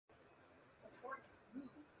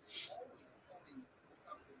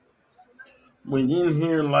when you in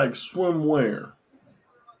here like swimwear.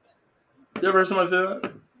 You ever heard somebody say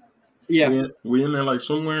that? Yeah. We in there like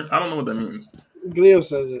swimwear? I don't know what that means. Grio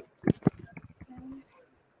says it.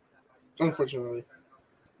 Unfortunately.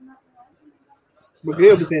 But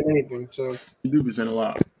Grio be saying anything, so. You do be saying a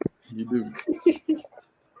lot. You do.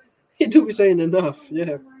 He do be saying enough,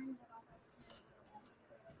 yeah.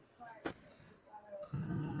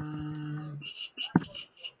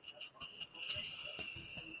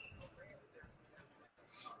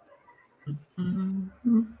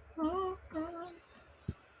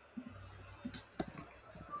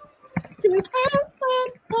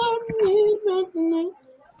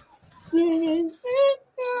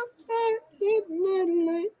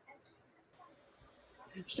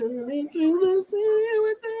 Strolling through the city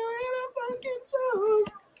with the fucking song.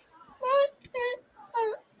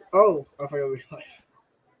 Oh, I forgot we live.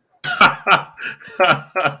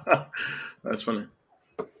 That's funny.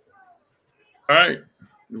 All right.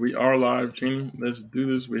 We are live, Channy. Let's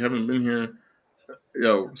do this. We haven't been here.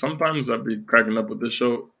 Yo, sometimes I'd be cracking up with this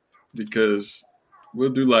show because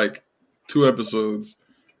we'll do like 2 episodes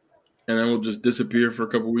and then we'll just disappear for a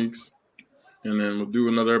couple weeks. And then we'll do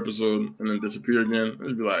another episode and then disappear again.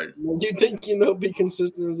 It'll be like, you think be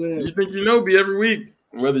consistent as hell. You think be every week.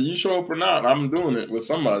 Whether you show up or not, I'm doing it with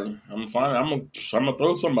somebody. I'm fine. I'm gonna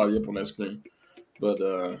throw somebody up on that screen. But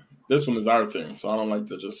this one is our thing, so I don't like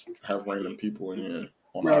to just have random people in here.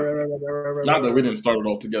 Not that we didn't start it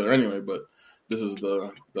all together anyway, but this is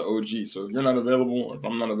the OG. So if you're not available, or if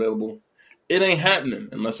I'm not available, it ain't happening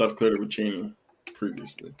unless I've cleared it with Channy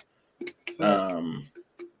previously.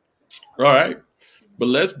 All right. But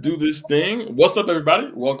let's do this thing. What's up,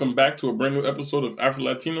 everybody? Welcome back to a brand new episode of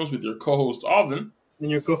AfroLatinos with your co-host, Aubyn.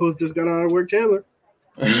 And your co-host just got out of work, Chandler.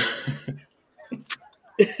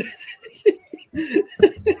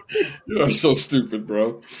 You are so stupid,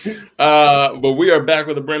 bro. But we are back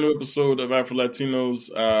with a brand new episode of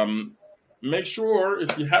AfroLatinos. Make sure,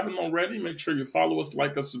 if you haven't already, make sure you follow us,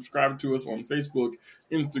 like us, subscribe to us on Facebook,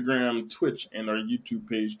 Instagram, Twitch, and our YouTube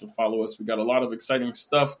page to follow us. We got a lot of exciting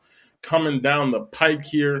stuff coming down the pike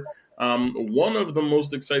here. One of the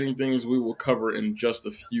most exciting things we will cover in just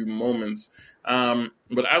a few moments.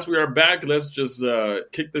 But as we are back, let's just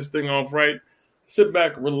kick this thing off right. Sit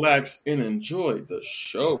back, relax, and enjoy the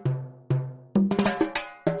show.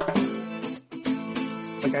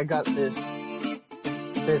 Like, I got this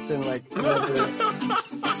in like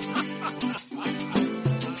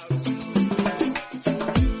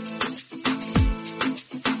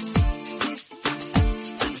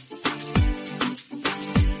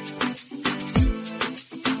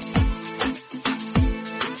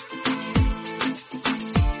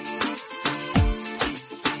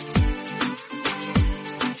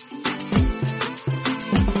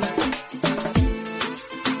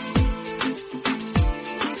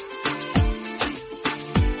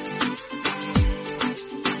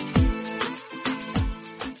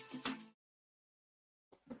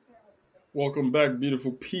Welcome back,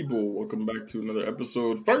 beautiful people. Welcome back to another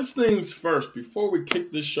episode. First things first, before we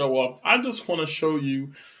kick this show off, I just want to show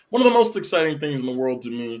you one of the most exciting things in the world to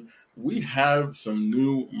me. We have some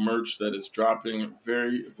new merch that is dropping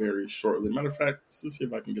very, very shortly. Matter of fact, let's see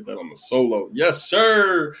if I can get that on the solo. Yes,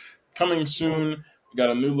 sir. Coming soon. We got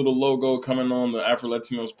a new little logo coming on the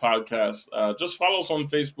AfroLatinos podcast. Just follow us on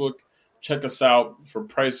Facebook. Check us out for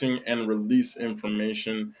pricing and release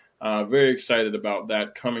information. Very excited about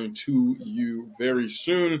that coming to you very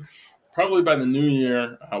soon. Probably by the new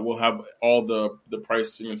year, we'll have all the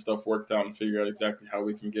pricing and stuff worked out and figure out exactly how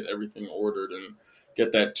we can get everything ordered and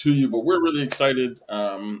get that to you. But we're really excited.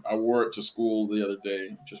 I wore it to school the other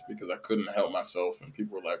day just because I couldn't help myself. And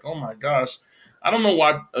people were like, oh my gosh. I don't know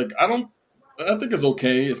why. I think it's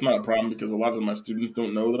okay. It's not a problem because a lot of my students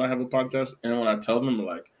don't know that I have a podcast. And when I tell them, they're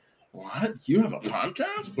like, what? You have a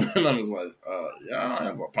podcast? And I was like, yeah, I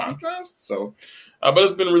have a podcast. So, but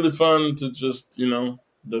it's been really fun to just,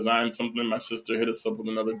 design something. My sister hit us up with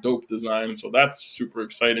another dope design. So that's super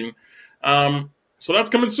exciting. So that's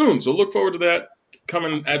coming soon. So look forward to that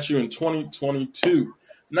coming at you in 2022.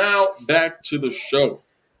 Now back to the show.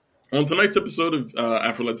 On tonight's episode of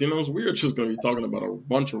AfroLatinos, we are just going to be talking about a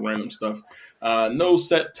bunch of random stuff. No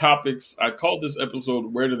set topics. I called this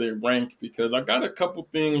episode "Where Do They Rank?" because I got a couple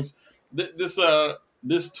things.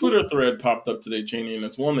 This Twitter thread popped up today, Channy, and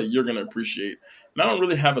it's one that you're going to appreciate. And I don't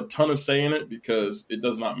really have a ton of say in it because it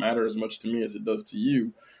does not matter as much to me as it does to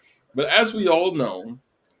you. But as we all know,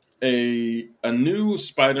 a new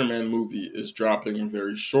Spider-Man movie is dropping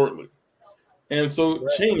very shortly. And so,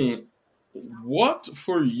 Channy, what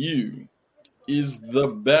for you is the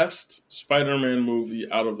best Spider-Man movie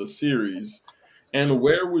out of the series? And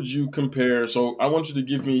where would you compare? So I want you to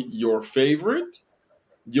give me your favorite,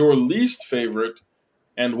 your least favorite,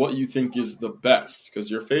 and what you think is the best.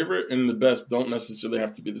 Because your favorite and the best don't necessarily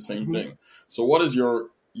have to be the same Mhm. thing. So what is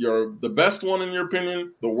your the best one in your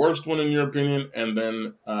opinion, the worst one in your opinion, and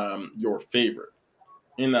then your favorite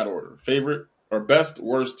in that order? Favorite or best,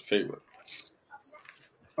 worst, favorite.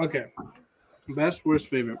 Okay. Best, worst,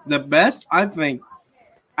 favorite. The best, I think,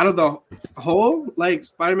 out of the whole like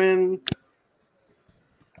Spider-Man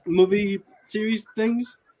movie series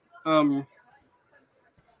things, um,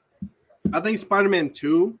 I think Spider-Man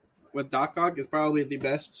 2 with Doc Ock is probably the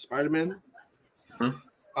best Spider-Man. Hmm?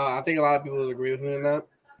 I think a lot of people would agree with me on that.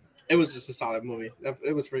 It was just a solid movie.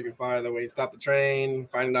 It was freaking fire. The way he stopped the train,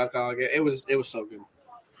 finding Doc Ock, it was so good.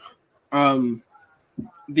 Um,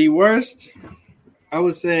 the worst, I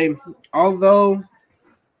would say, although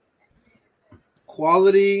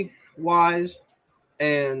quality wise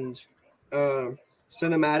and uh,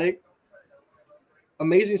 cinematic,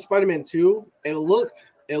 Amazing Spider-Man 2, it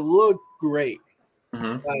looked great.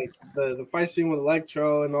 Mm-hmm. Like the fight scene with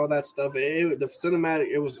Electro and all that stuff. The cinematic,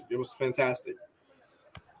 it was fantastic.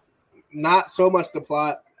 Not so much the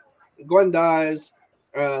plot. Gwen dies.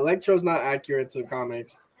 Electro's not accurate to the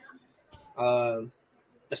comics. Uh,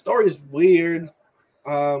 the story is weird.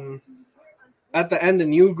 Um, at the end, the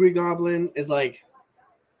new Green Goblin is like,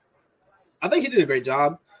 I think he did a great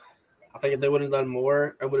job. I think if they would have done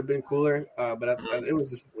more, it would have been cooler. But it was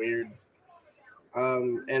just weird.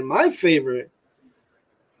 And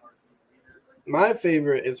my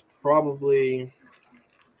favorite is probably,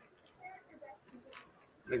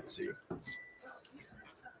 let's see.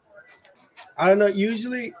 I don't know.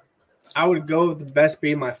 Usually, I would go with the best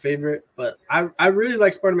being my favorite, but I really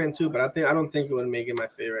like Spider-Man 2, but I don't think it would make it my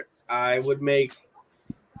favorite. I would make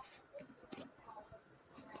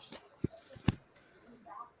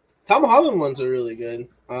Tom Holland ones are really good.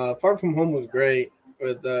 Far From Home was great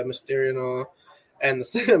with Mysterio and all, and the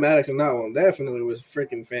cinematic in that one definitely was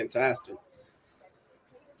freaking fantastic.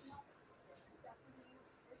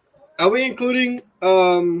 Are we including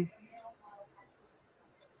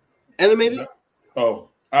animated? Oh,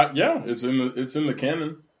 yeah, it's in the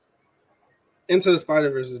canon. Into the Spider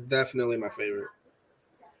Verse is definitely my favorite.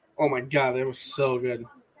 Oh my god, it was so good.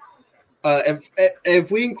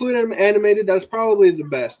 If we include animated, that's probably the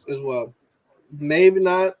best as well. Maybe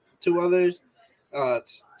not two others.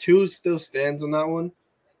 Two still stands on that one.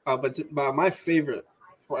 But my favorite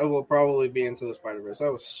will probably be Into the Spider Verse.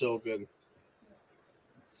 That was so good.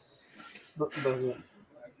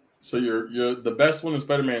 So you're the best one is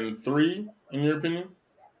Spider-Man 3 in your opinion?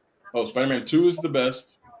 Oh, Spider-Man 2 is the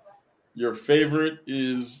best. Your favorite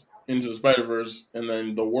is Into the Spider-Verse, and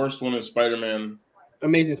then the worst one is Spider-Man.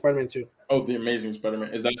 Amazing Spider-Man 2. Oh, the Amazing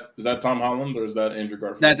Spider-Man. Is that Tom Holland or is that Andrew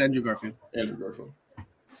Garfield? That's Andrew Garfield. Andrew Garfield.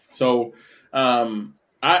 So,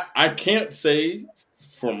 I can't say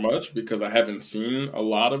for much because I haven't seen a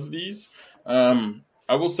lot of these.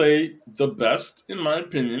 I will say the best, in my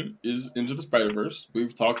opinion, is Into the Spider Verse.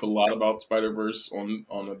 We've talked a lot about Spider Verse on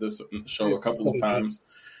this show a It's couple so of good. times.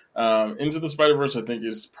 Into the Spider Verse, I think,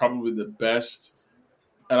 is probably the best,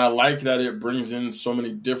 and I like that it brings in so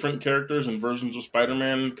many different characters and versions of Spider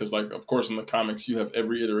Man. Because, like, of course, in the comics, you have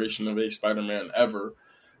every iteration of a Spider Man ever.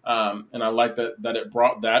 And I like that it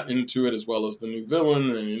brought that into it as well as the new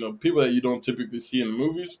villain and people that you don't typically see in the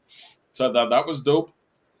movies. So I thought that was dope.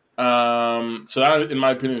 So that, in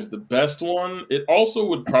my opinion, is the best one. It also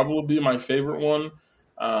would probably be my favorite one,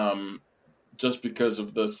 um, just because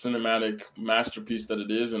of the cinematic masterpiece that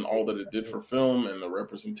it is and all that it did for film and the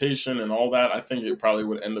representation and all that. I think it probably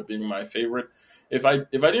would end up being my favorite. If I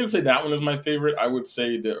didn't say that one is my favorite, I would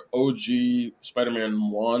say the OG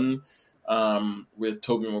Spider-Man 1 with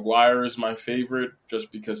Tobey Maguire is my favorite,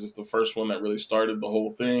 just because it's the first one that really started the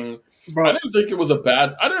whole thing. I Bro, didn't think it was a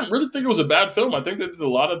bad. I didn't really think it was a bad film. I think they did a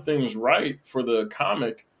lot of things right for the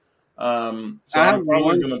comic. So I have I'm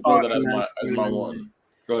probably one going to throw thought that on as that my Spider-Man movie. one.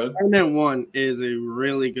 Go ahead. Spider-Man 1 is a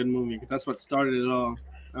really good movie. That's what started it all.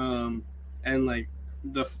 And like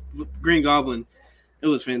the Green Goblin, it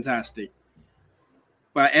was fantastic.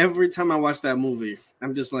 But every time I watch that movie,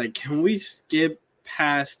 I'm just like, can we skip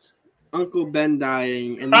past Uncle Ben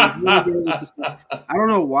dying and then him getting into I don't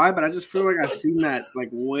know why, but I just feel like I've seen that like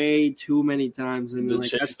way too many times, and then The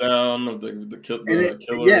like chase down of and the killer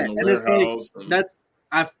yeah, in the and it's like warehouse, and that's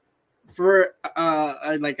I for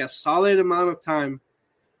like a solid amount of time.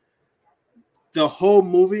 The whole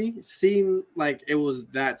movie seemed like it was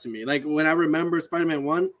that to me. Like when I remember Spider-Man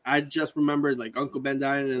 1, I just remembered like Uncle Ben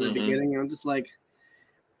dying in the hmm beginning, and I'm just like,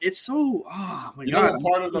 it's so oh my you know god. what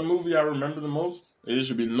part of the movie I remember the most? This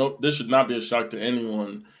should not be a shock to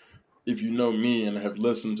anyone. if you know me and have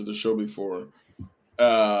listened to the show before,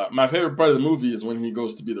 my favorite part of the movie is when he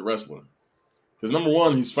goes to be the wrestler. Because number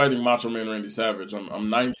one, he's fighting Macho Man Randy Savage. I'm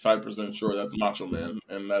 95% sure that's Macho Man,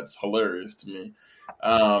 and that's hilarious to me.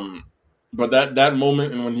 But that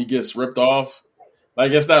moment and when he gets ripped off, I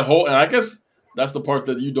guess I guess that's the part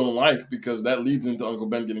that you don't like because that leads into Uncle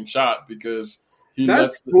Ben getting shot because he That's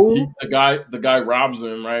lets cool. the guy robs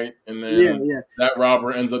him, right, and Yeah, then yeah. that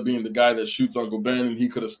robber ends up being the guy that shoots Uncle Ben, and he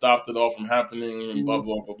could have stopped it all from happening, and blah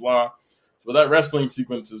blah blah blah. So that wrestling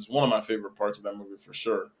sequence is one of my favorite parts of that movie for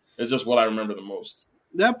sure. It's just what I remember the most.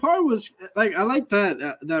 That part was like I like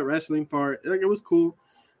that wrestling part. Like it was cool,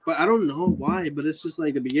 but I don't know why. But it's just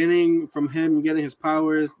like the beginning from him getting his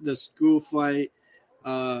powers, the school fight,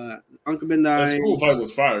 Uncle Ben That dying. school fight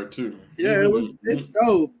was fire too. Yeah, it was. It's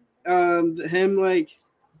dope. Him like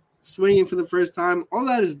swinging for the first time. All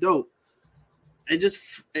that is dope. I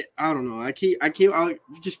don't know. I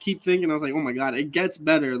just keep thinking. I was like, oh my god, it gets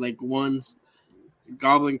better. Like once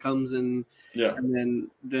Goblin comes in, Yeah. and then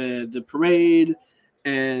the parade,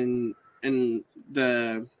 and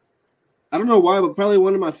the I don't know why, but probably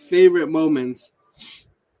one of my favorite moments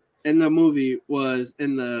in the movie was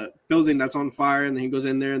in the building that's on fire, and then he goes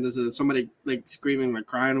in there, and there's somebody like screaming, like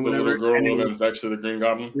crying or The whatever, little girl, and that's actually the Green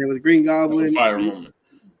Goblin. it was Green That's a Goblin. fire moment.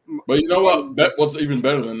 But you know what? What's even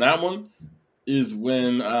better than that one is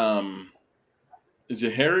when is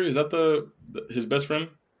it Harry? Is that his best friend?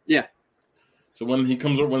 Yeah. So when they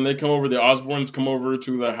come over, the Osborns come over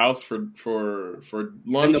to the house for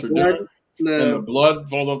lunch or dinner, and the blood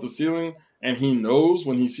falls off the ceiling, and he knows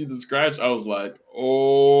when he sees the scratch. I was like,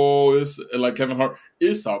 oh, it's like Kevin Hart.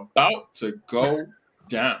 It's about to go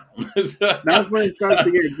down. That's when it starts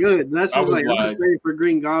to get good. That's just like I'm like, just ready for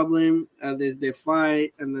Green Goblin. They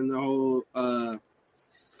fight, and then the whole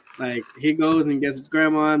like he goes and gets his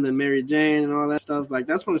grandma, and then Mary Jane and all that stuff. Like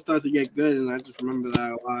that's when it starts to get good, and I just remember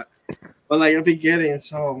that a lot. But like at the beginning,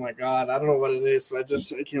 it's oh my god, I don't know what it is, but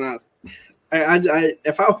I cannot. I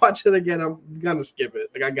if I watch it again, I'm gonna skip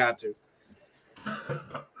it. Like I got to.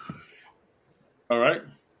 All right.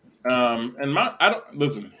 And I don't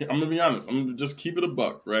listen. I'm gonna be honest. I'm gonna just keep it a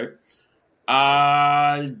buck, right?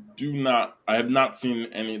 I have not seen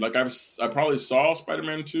any. Like I probably saw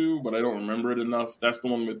Spider-Man 2, but I don't remember it enough. That's the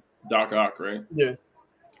one with Doc Ock, right? Yeah.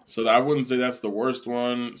 So I wouldn't say that's the worst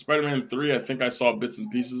one. Spider-Man 3, I think I saw bits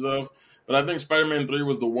and pieces of, but I think Spider-Man 3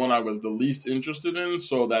 was the one I was the least interested in.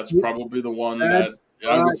 So that's probably the one that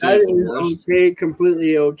I would say is the worst. Okay,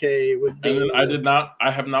 completely okay with being. And then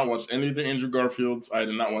I have not watched any of the Andrew Garfields. I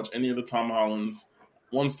did not watch any of the Tom Hollands.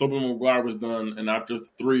 Once Tobey Maguire was done, and after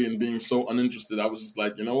 3 and being so uninterested, I was just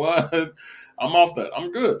like, you know what? I'm off that.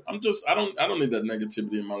 I'm good. I don't need that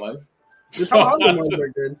negativity in my life. The Tom Holland ones are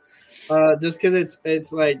good. Just because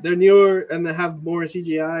it's like they're newer and they have more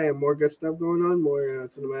CGI and more good stuff going on, more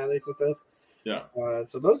cinematics and stuff. Yeah.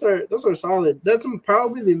 So those are solid. That's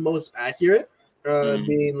probably the most accurate,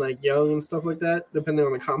 being like young and stuff like that, depending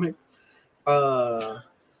on the comic. But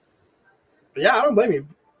yeah, I don't blame you.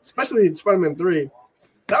 Especially Spider-Man 3.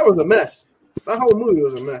 That was a mess. That whole movie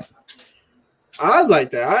was a mess. I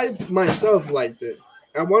liked it. I myself liked it.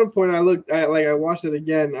 At one point, I watched it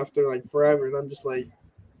again after like forever, and I'm just like,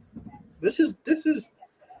 this is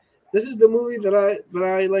the movie that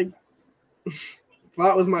I like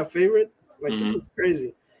thought was my favorite. Like this is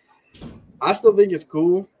crazy. I still think it's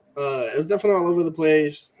cool. It was definitely all over the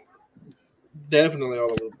place. Definitely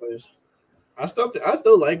all over the place. I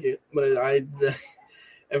still like it, but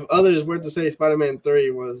if others were to say Spider-Man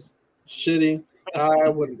 3 was shitty, I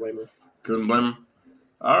wouldn't blame them. Couldn't blame him.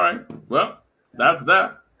 All right. Well, that's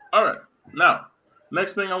that. All right. Now,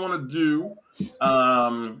 next thing I want to do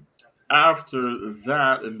after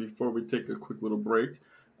that, and before we take a quick little break,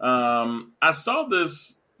 I saw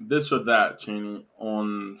this or that, Channy,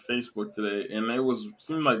 on Facebook today, and it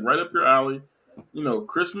seemed like right up your alley. You know,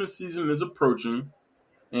 Christmas season is approaching,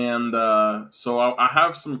 and so I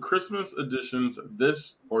have some Christmas editions,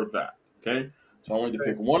 this or that. Okay, so I want you to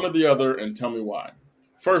pick one or the other and tell me why.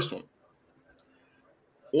 First one.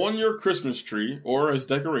 On your Christmas tree or as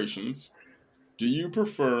decorations, do you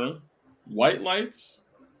prefer white lights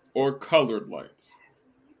or colored lights?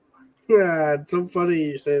 Yeah, it's so funny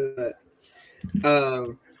you say that.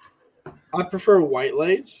 I prefer white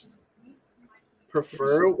lights. I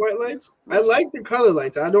like the color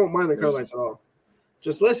lights. I don't mind the color lights at all.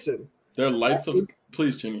 Just listen. They're lights of,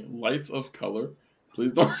 please, Jimmy, lights of color.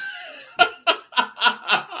 Please don't.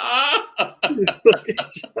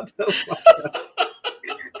 Shut the fuck up.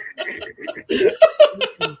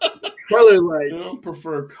 Color You lights. don't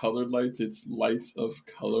prefer colored lights. It's lights of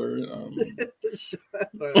color. Shut up.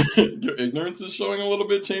 Your ignorance is showing a little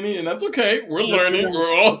bit, Chaney, and that's okay. We're That's learning. enough.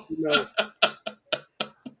 We're all That's enough.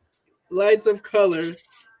 Lights of color.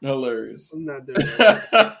 hilarious. I'm not doing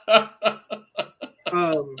that.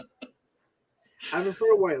 I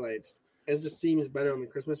prefer white lights. It just seems better on the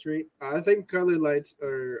Christmas tree. I think colored lights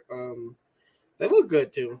are they look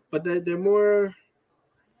good too, but they're more.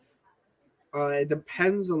 It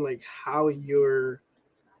depends on like how you're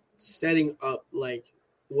setting up like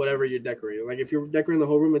whatever you're decorating. Like if you're decorating the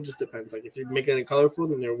whole room, it just depends. Like if you're making it colorful,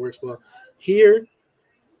 then it works well. Here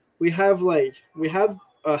we have they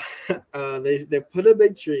put a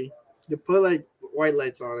big tree, they put like white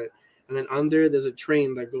lights on it, and then under there's a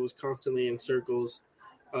train that goes constantly in circles.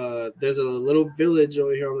 There's a little village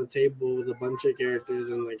over here on the table with a bunch of characters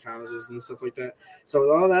and like houses and stuff like that. So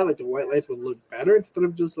with all that, like the white lights would look better instead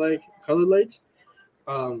of just like colored lights.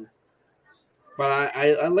 But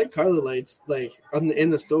I like color lights like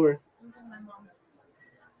in the store.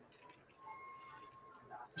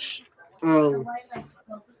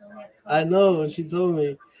 I know. She told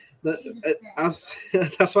me that's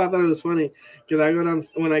why I thought it was funny because I go down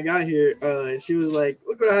when I got here. She was like,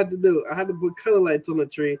 "Look what I had to do. I had to put color lights on the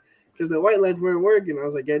tree because the white lights weren't working." I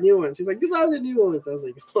was like, "Get new ones." She's like, "These are the new ones." I was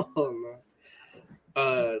like, "Oh no."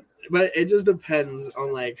 But it just depends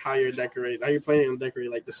on like how you're planning on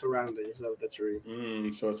decorating like the surroundings of the tree.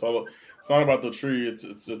 So it's not about the tree.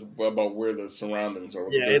 It's about where the surroundings are.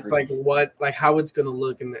 Yeah, it's like how it's gonna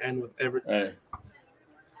look in the end with everything. Hey,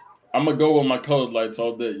 I'm gonna go with my colored lights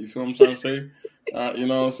all day. You feel what I'm trying to say? You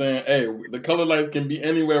know what I'm saying? Hey, the colored lights can be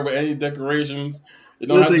anywhere with any decorations. It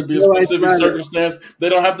don't have to be a specific circumstance. They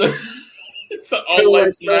don't have to. It's all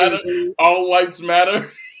lights matter. All lights matter.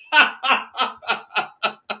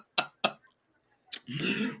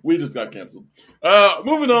 We just got canceled.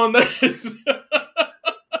 Moving on next.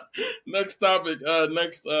 Next topic.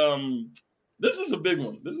 This is a big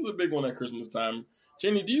one. This is a big one at Christmas time.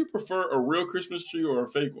 Jenny, do you prefer a real Christmas tree or a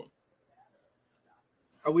fake one?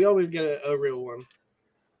 We always get a real one.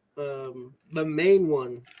 The main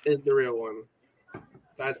one is the real one.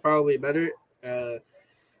 That's probably better.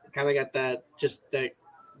 Kind of got that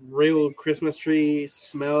real Christmas tree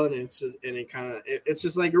smell, and it's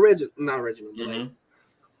just like not original, but like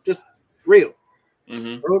just real,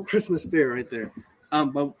 real Christmas spirit right there.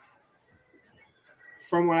 But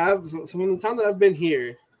from the time that I've been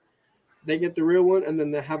here, they get the real one, and then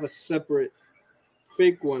they have a separate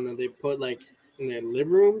fake one that they put like in their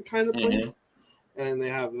living room kind of place, and they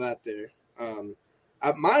have that there.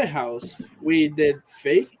 At my house, we did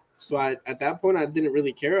fake, so at that point I didn't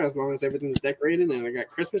really care as long as everything's decorated and I got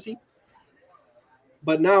Christmassy.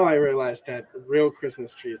 But now I realize that real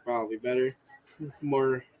Christmas tree is probably better,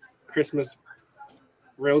 more Christmas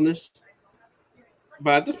realness.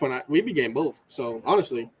 But at this point, we began both. So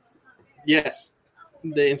honestly, yes,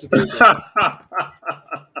 the answer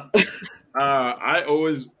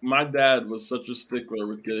my dad was such a stickler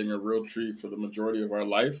with getting a real tree for the majority of our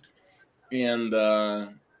life. And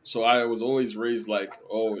so I was always raised like,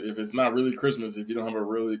 oh, if it's not really Christmas, if you don't have a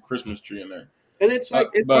really Christmas tree in there. And it's like,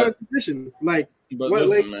 it's not a tradition. Like, but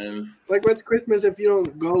listen, man. Like, what's Christmas if you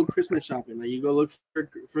don't go Christmas shopping? Like, you go look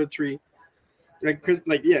for a tree.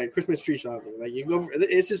 Christmas tree shopping. Like, you go,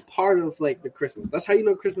 it's just part of, like, the Christmas. That's how you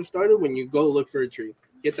know Christmas started, when you go look for a tree.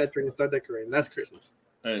 Get that tree and start decorating. That's Christmas.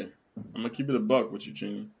 Hey, I'm going to keep it a buck with you,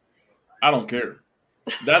 Chinny. I don't care.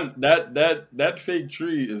 That fake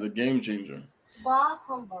tree is a game changer.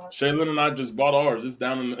 Shaylin and I just bought ours. It's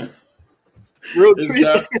down in the real tree.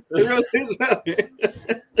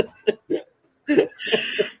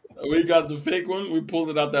 We got the fake one. We pulled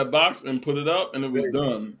it out that box and put it up, and it was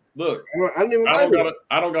done. Look, I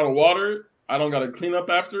don't gotta water it. I don't gotta clean up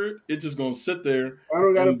after it. It's just gonna sit there.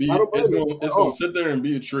 It's gonna sit there and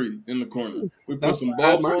be a tree in the corner. We put some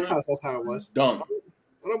bulbs on it. That's how it was. Done.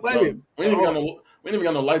 I don't blame you. We ain't even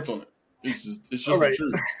got no lights on it. It's just a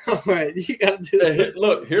tree. All right, you gotta do this.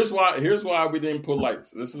 Look, here's why we didn't put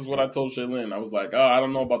lights. This is what I told Shaylin. I was like, I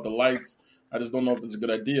don't know about the lights. I just don't know if it's a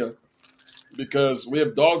good idea. Because we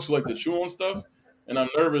have dogs who like to chew on stuff, and I'm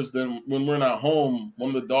nervous that when we're not home,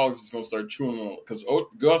 one of the dogs is going to start chewing on it. Because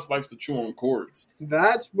Gus likes to chew on cords.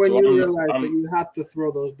 That's when you realize that you have to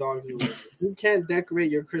throw those dogs away. You can't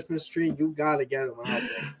decorate your Christmas tree. You got to get them out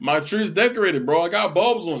there. My tree's decorated, bro. I got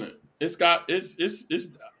bulbs on it. It's I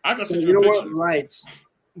got some you don't want lights,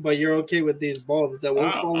 but you're okay with these bulbs that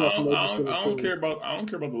won't fall off. I don't care about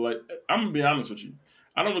the light. I'm going to be honest with you.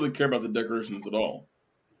 I don't really care about the decorations at all.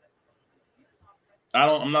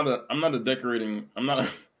 I'm not a decorating. I'm not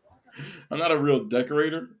I'm not a real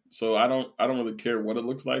decorator, so I don't really care what it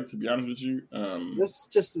looks like. To be honest with you, That's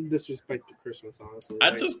just a disrespect to Christmas, honestly. I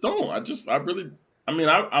Like, just don't. I really. I mean,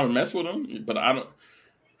 I would mess with them, but I don't.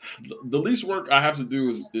 The least work I have to do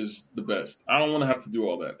is the best. I don't want to have to do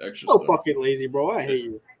all that extra so stuff. fucking lazy, bro. I hate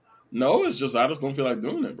you. No, it's just I just don't feel like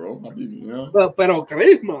doing it, bro. I'll be, Pero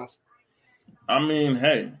Christmas. I mean,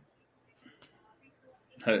 hey,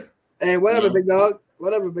 Hey, whatever, big dog.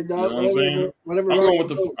 Whatever, big you dog. know what I'm saying? Whatever.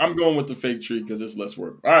 I'm going with the fake tree because it's less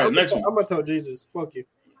work. All right, next one. I'm gonna tell Jesus. Fuck you.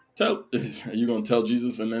 You gonna tell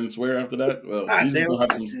Jesus and then swear after that? Well, Ah, Jesus damn. gonna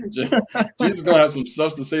have some. Jesus gonna have some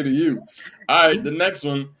stuff to say to you. All right, the next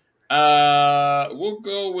one. We'll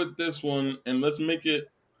go with this one, and let's make it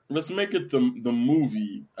the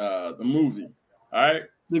movie. The movie. All right.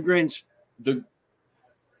 The Grinch.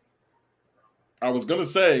 I was gonna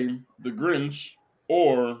say the Grinch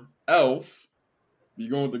or Elf. You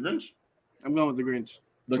going with the Grinch? I'm going with the Grinch.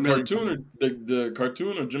 The cartoon or the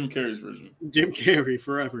cartoon or Jim Carrey's version? Jim Carrey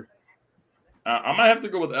forever. I might have to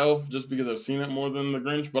go with Elf just because I've seen it more than the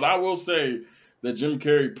Grinch, but I will say that Jim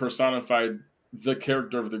Carrey personified the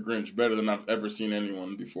character of the Grinch better than I've ever seen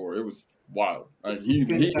anyone before. It was wild. Like he is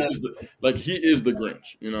the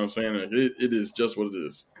Grinch. You know what I'm saying? Like it is just what it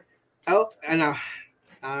is. Elf, and I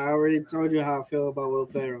already told you how I feel about Will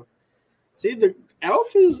Ferrell. See, the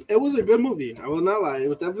Elf it was a good movie. I will not lie. It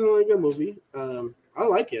was definitely a good movie. I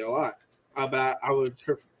like it a lot. But I would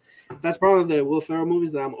prefer. That's probably the Will Ferrell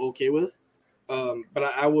movies that I'm okay with. But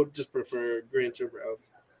I would just prefer Grinch over Elf.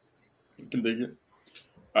 You can dig it.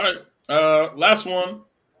 All right. Last one.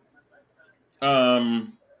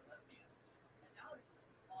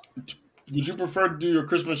 Would you prefer to do your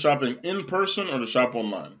Christmas shopping in person or to shop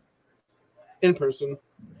online? In person.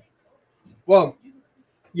 Well,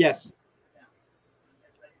 yes.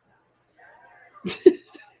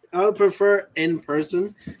 I would prefer in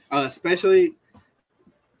person, especially.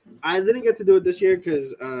 I didn't get to do it this year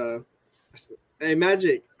because, hey,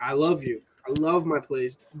 Magic, I love you. I love my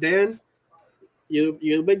place. Dan,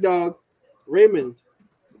 you're a big dog. Raymond,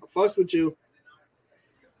 I fucks with you.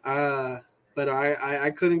 But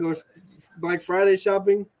I couldn't go Black Friday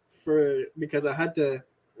shopping because I had to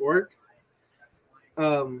work.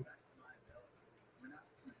 But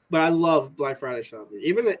I love Black Friday shopping.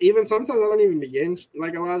 Even sometimes I don't even begin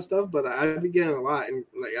like a lot of stuff, but I begin a lot, and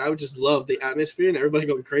like I would just love the atmosphere and everybody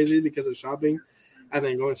going crazy because of shopping, and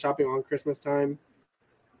then going shopping on Christmas time.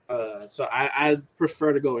 So I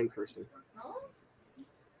prefer to go in person.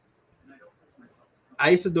 I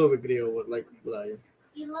used to do a video with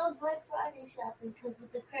You love Black Friday shopping because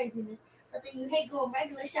of the craziness, but then you hate going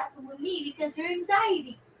regular shopping with me because of your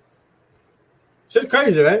anxiety. It's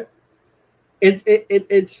crazy, right? It's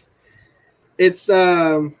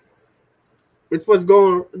what's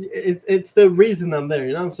going. It's the reason I'm there.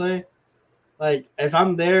 You know what I'm saying? Like if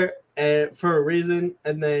I'm there for a reason,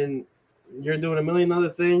 and then you're doing a million other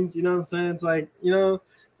things. You know what I'm saying? It's like we're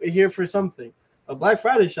here for something. A Black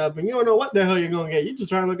Friday shopping, you don't know what the hell you're gonna get. You're just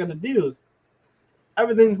trying to look at the deals.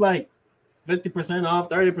 Everything's like 50% off,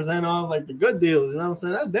 30% off, like the good deals. You know what I'm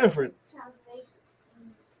saying? That's different. Sounds racist.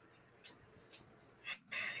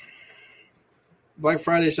 Black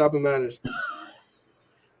Friday shopping matters.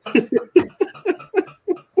 You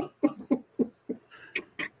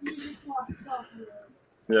just lost talk.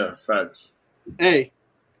 Yeah, facts. Hey,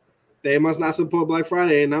 they must not support Black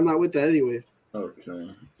Friday, and I'm not with that anyway.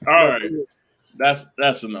 Okay. All right.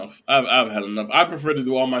 That's enough. I've had enough. I prefer to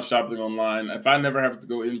do all my shopping online. If I never have to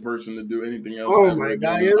go in person to do anything else. Oh my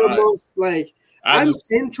god, you're the most I'm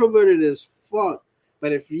introverted as fuck.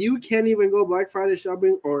 But if you can't even go Black Friday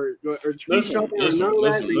shopping or tree shopping or none of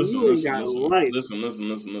that, then you ain't got life. Listen.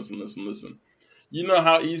 You know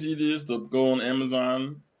how easy it is to go on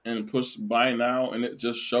Amazon and push buy now and it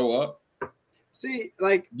just show up? See,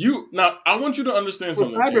 I want you to understand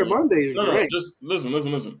something. Cyber Monday is great. No, just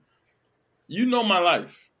listen. You know my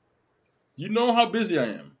life. You know how busy I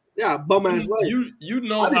am. Yeah, bum ass life. You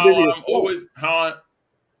know how I'm always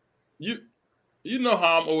you know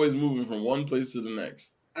how I'm always moving from one place to the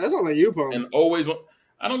next. That's not like you, bro. And always,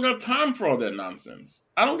 I don't got time for all that nonsense.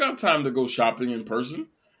 I don't got time to go shopping in person.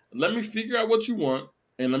 Let me figure out what you want,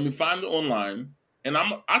 and let me find it online, and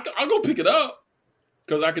I'll go pick it up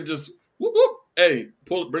because I could just whoop whoop. Hey,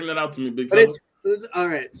 bring that out to me, big fella. It's all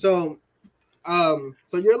right. So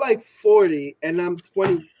you're like 40, and I'm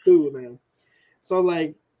 22, man. So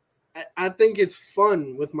I think it's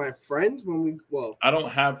fun with my friends when I don't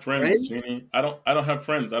have friends, Channy. I don't have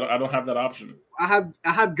friends. I don't have that option. I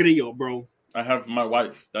have Grillo, bro. I have my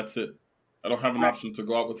wife. That's it. I don't have an option to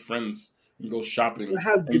go out with friends and go shopping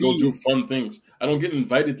and go do fun things. I don't get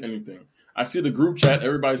invited to anything. I see the group chat.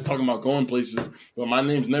 Everybody's talking about going places, but my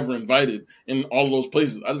name's never invited in all of those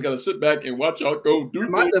places. I just got to sit back and watch y'all go do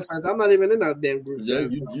In my things. defense, I'm not even in that damn group Yeah,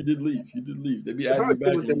 chat. you did leave. You did leave. They be If I adding was you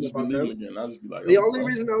cool back with and you them just be about leaving them. again. I'll just be like, The oh, only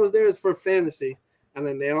reason I was there is for fantasy, and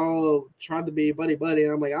then they all tried to be buddy,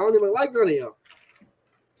 and I'm like, I don't even like none of y'all,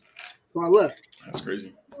 so I left. that's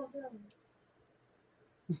crazy.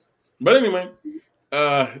 But anyway,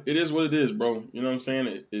 it is what it is, bro. You know what I'm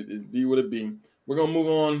saying? It be what it be. We're gonna move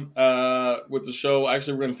on with the show.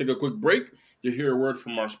 Actually, we're gonna take a quick break to hear a word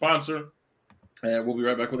from our sponsor, and we'll be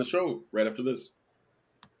right back with the show right after this.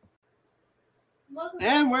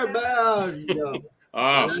 And we're back.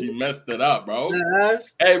 Oh, she messed it up, bro.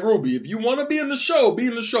 Yes. Hey, Ruby, if you want to be in the show, be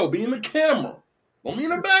in the show. Be in the camera. Don't be in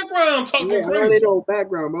the background talking Yeah, I don't crazy. need no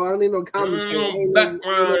background, bro. I don't need no commentary. No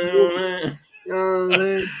background. You know what I'm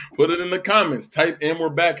saying? Put it in the comments. Type "and we're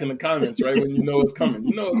back" in the comments, right when you know it's coming.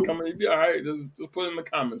 You know it's coming. You'll be all right. Just put it in the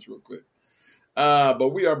comments real quick.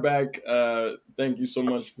 But we are back. Thank you so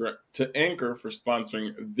much to Anchor for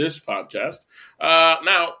sponsoring this podcast.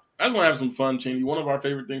 Now, I just want to have some fun, Channy. One of our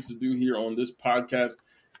favorite things to do here on this podcast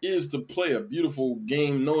is to play a beautiful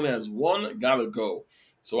game known as One Gotta Go.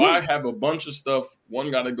 So I have a bunch of stuff.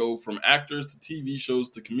 One gotta go from actors to TV shows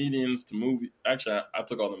to comedians to movies. Actually, I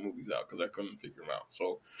took all the movies out because I couldn't figure them out.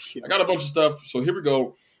 So I got a bunch of stuff. So here we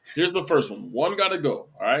go. Here's the first one. One gotta go.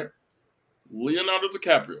 All right. Leonardo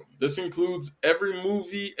DiCaprio. This includes every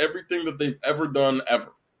movie, everything that they've ever done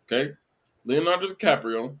ever. Okay. Leonardo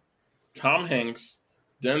DiCaprio, Tom Hanks,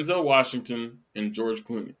 Denzel Washington, and George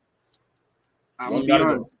Clooney. I'm gonna be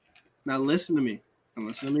honest. Now listen to me. And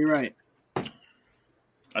listen to me right.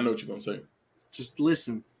 I know what you're gonna say. Just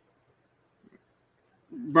listen,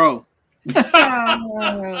 bro. Don't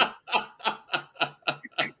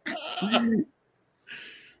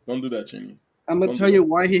do that, Channy. I'm gonna tell you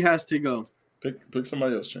why he has to go. Pick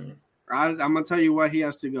somebody else, Channy. I'm gonna tell you why he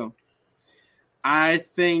has to go. I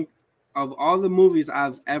think of all the movies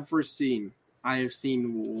I've ever seen, I have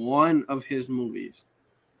seen one of his movies.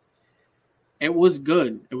 It was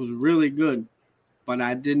good. It was really good, but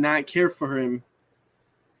I did not care for him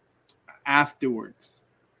afterwards.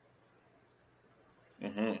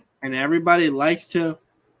 Mm-hmm. And everybody likes to,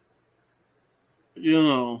 you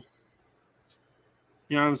know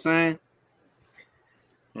what I'm saying?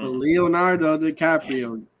 But Leonardo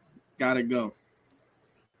DiCaprio gotta go.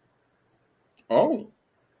 Oh,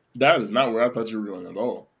 that is not where I thought you were going at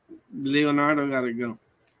all. Leonardo gotta go.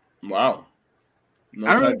 Wow. No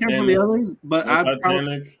I don't really care for the others, but no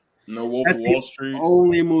Titanic, no Wolf of Wall Street.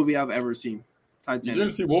 Only movie I've ever seen. Titanic. You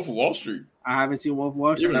didn't see Wolf of Wall Street. I haven't seen Wolf of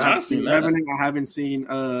Wall Street. I haven't seen that. Revenant. I haven't seen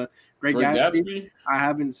Great Gatsby. I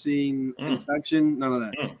haven't seen Inception. None of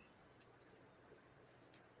that.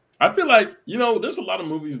 I feel like, there's a lot of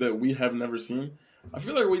movies that we have never seen. I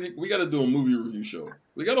feel like we got to do a movie review show.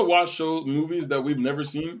 We got to watch movies that we've never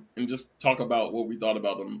seen and just talk about what we thought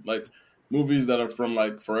about them. Like movies that are from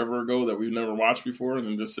like forever ago that we've never watched before, and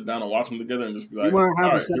then just sit down and watch them together and just be like, you want to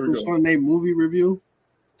have a separate show named Movie Review?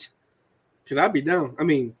 Because I'd be down. I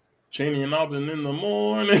mean, Channy and Aubyn in the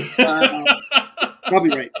morning. I'll be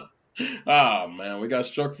right. Ah, man, we got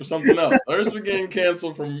struck for something else. First, we getting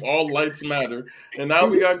canceled from All Lights Matter, and now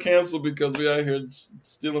we got canceled because we out here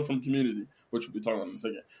stealing from Community, which we'll be talking about in a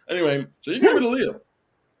second. Anyway, so you get rid of Leo.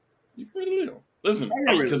 You get rid of Leo. Listen,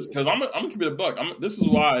 because I'm gonna keep it a buck. This is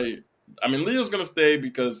why. I mean, Leo's gonna stay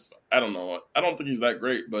because I don't know. I don't think he's that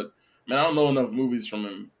great, but man, I don't know enough movies from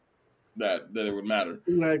him that it would matter.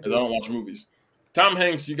 Because I don't watch movies. Tom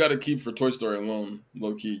Hanks, you got to keep for Toy Story alone,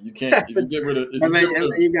 low key. You can't. If you get rid of,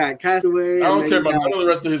 you got Castaway. I don't care about none of the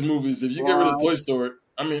rest of his movies. If you get rid of Toy Story,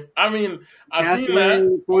 I mean, I seen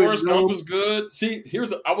that. Forrest Gump was good. See,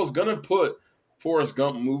 I was gonna put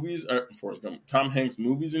Tom Hanks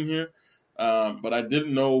movies in here, but I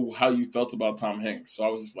didn't know how you felt about Tom Hanks, so I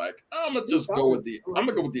was just like, I'm gonna go with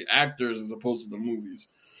the actors as opposed to the movies.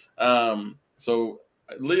 So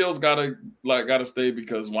Leo's gotta stay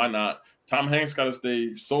because why not? Tom Hanks got to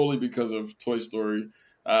stay solely because of Toy Story.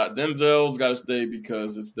 Denzel's got to stay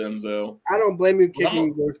because it's Denzel. I don't blame you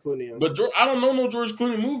kicking George Clooney. But I don't know no George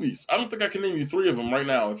Clooney movies. I don't think I can name you 3 of them right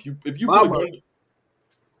now. If you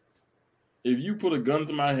put a gun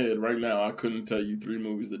to my head right now, I couldn't tell you 3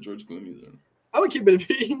 movies that George Clooney's in. I would keep it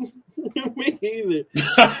me either.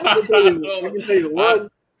 I can tell you one.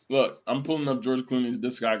 Look, I'm pulling up George Clooney's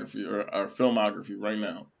discography or filmography right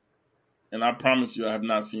now. And I promise you, I have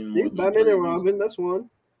not seen more than Batman and Robin. That's one.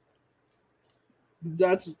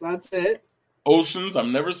 That's it. Oceans. I've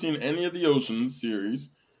never seen any of the Oceans series.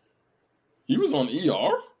 He was on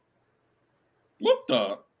ER. What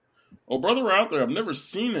the? Oh, Brother Out There. I've never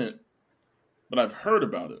seen it, but I've heard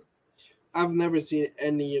about it. I've never seen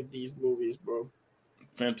any of these movies, bro.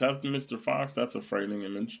 Fantastic Mr. Fox. That's a frightening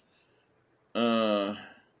image.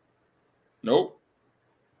 Nope.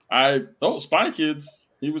 Spy Kids.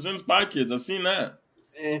 He was in Spy Kids. I've seen that.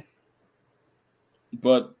 Eh.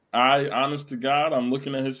 But honest to God, I'm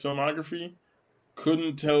looking at his filmography.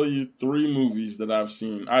 Couldn't tell you 3 movies that I've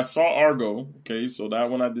seen. I saw Argo. Okay, so that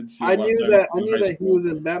one I did see. I knew that he was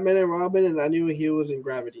in Batman and Robin, and I knew he was in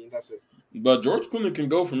Gravity, and that's it. But George Clooney can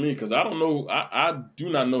go for me because I don't know. I do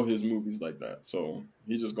not know his movies like that. So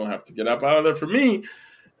he's just gonna have to get up out of there for me.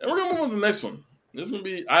 And we're gonna move on to the next one. This is gonna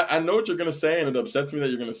be. I know what you're gonna say, and it upsets me that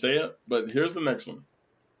you're gonna say it. But here's the next one.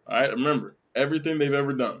 All right, remember everything they've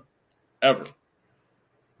ever done, ever.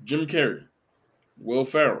 Jim Carrey, Will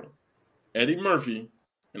Ferrell, Eddie Murphy,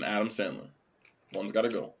 and Adam Sandler. One's got to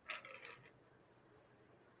go.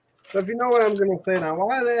 So if you know what I'm gonna say now,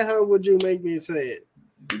 why the hell would you make me say it?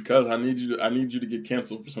 Because I need you to get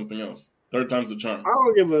canceled for something else. 3rd time's the charm. I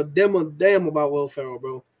don't give a damn about Will Ferrell,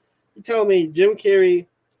 bro. You tell me Jim Carrey,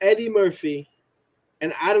 Eddie Murphy,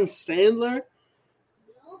 and Adam Sandler,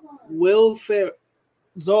 Will Ferrell,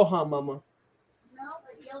 Zohan, mama. No,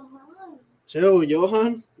 but Johan. Chill,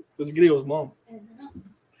 Johan. Let's get his mom.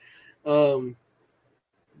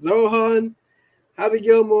 Zohan, Happy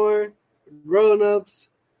Gilmore, Grown Ups,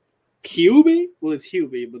 Hubie. Well, it's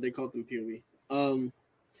Hubie, but they call him Hubie.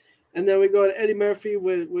 And then we go to Eddie Murphy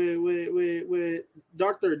with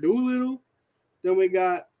Dr. Doolittle. Then we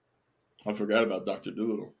got. I forgot about Dr.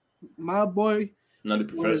 Doolittle. My boy. Nutty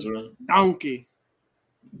Professor. Donkey.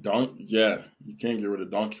 Yeah, you can't get rid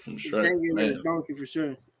of Donkey from Shrek. You can't get rid of Donkey for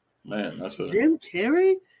sure. Man, that's a Jim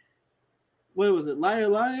Carrey. What was it? Liar,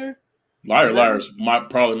 Liar. Liar is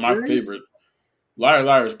probably my favorite.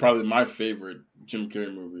 Liar is probably my favorite Jim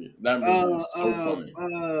Carrey movie. That movie is so funny.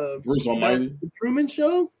 Bruce Almighty. The Truman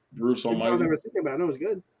Show. Bruce Almighty. I've never seen it, but I know it's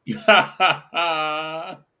good.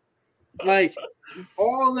 Like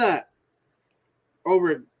all that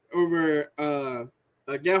over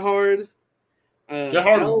Get Hard. Get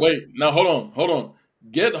Hard. Wait, now hold on.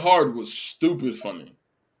 Get Hard was stupid funny.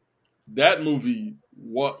 That movie,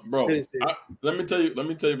 what, bro? Let me tell you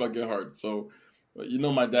about Get Hard. So, you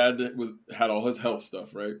know, my dad had all his health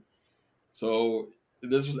stuff, right? So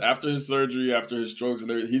this was after his surgery, after his strokes,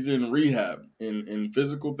 and he's in rehab, in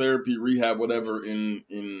physical therapy, rehab, whatever,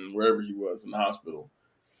 in wherever he was in the hospital.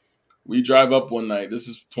 We drive up one night. This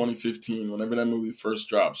is 2015, whenever that movie first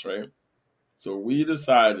drops, right? So we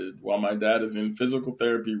decided, while my dad is in physical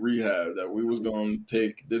therapy rehab, that we was going to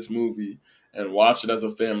take this movie and watch it as a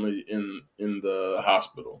family in the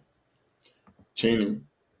hospital. Channy,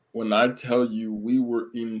 when I tell you we were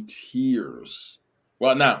in tears.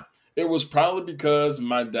 Well, now, it was probably because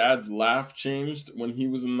my dad's laugh changed when he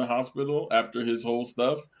was in the hospital after his whole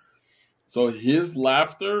stuff. So his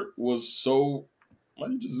laughter was so... Why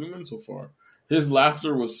did you just zoom in so far? His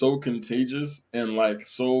laughter was so contagious and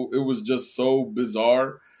it was just so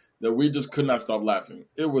bizarre that we just could not stop laughing.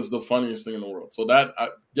 It was the funniest thing in the world. So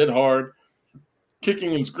Get Hard,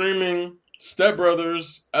 Kicking and Screaming, Step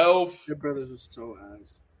Brothers, Elf. Step Brothers is so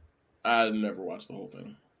ass. I never watched the whole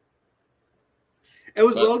thing. It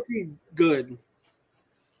was low-key good.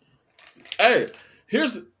 Hey,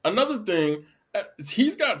 here's another thing.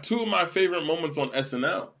 He's got 2 of my favorite moments on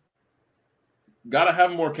SNL. Gotta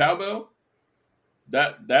Have More Cowbell.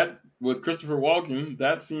 That with Christopher Walken,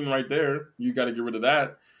 that scene right there, you got to get rid of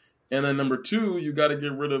that. And then number 2, you got to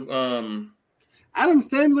get rid of Adam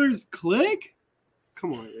Sandler's Click.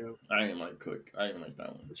 Come on, yo. I ain't like Click. I ain't like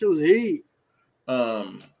that one. It was heat.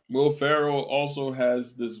 Will Ferrell also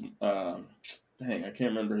has this. Dang, I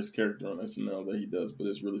can't remember his character on SNL that he does, but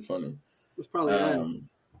it's really funny. It's probably nice.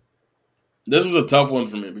 This was a tough one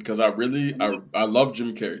for me because I love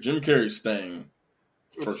Jim Carrey. Jim Carrey's staying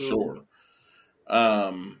for sure.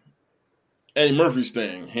 Eddie Murphy's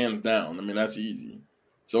staying hands down. I mean, that's easy.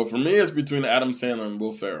 So for me, it's between Adam Sandler and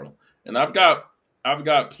Will Ferrell, and I've got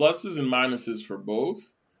pluses and minuses for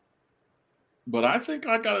both. But I think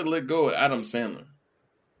I gotta let go of Adam Sandler.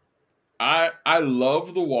 I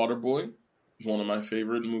love The Waterboy. It's one of my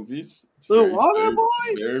favorite movies. The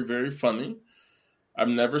Waterboy? Very, very funny. I've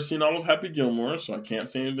never seen all of Happy Gilmore, so I can't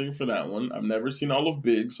say anything for that one. I've never seen all of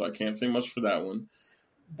Big, so I can't say much for that one.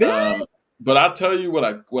 But I'll tell you what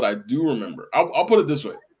I do remember. I'll put it this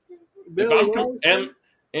way.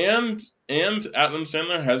 And Adam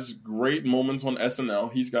Sandler has great moments on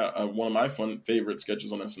SNL. He's got one of my favorite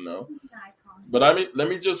sketches on SNL. But I mean, let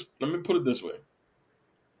me put it this way.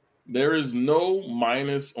 There is no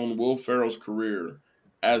minus on Will Ferrell's career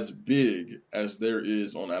as big as there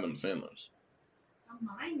is on Adam Sandler's. A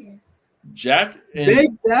minus. Jack and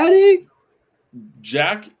Big Daddy?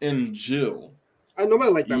 Jack and Jill I know I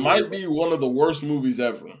like that might movie. be one of the worst movies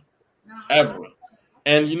ever. No. Ever.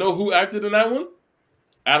 And you know who acted in that one?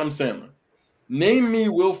 Adam Sandler. Name me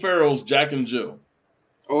Will Ferrell's Jack and Jill.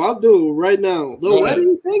 Oh, I'll do it right now. The Go ahead.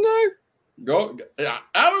 wedding singer? Go.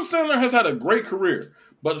 Adam Sandler has had a great career,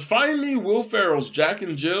 but find me Will Ferrell's Jack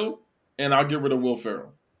and Jill, and I'll get rid of Will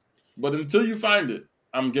Ferrell. But until you find it,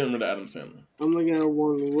 I'm getting rid of Adam Sandler. I'm looking at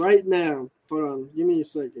one right now. Hold on. Give me a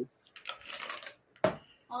second.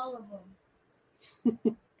 All of them.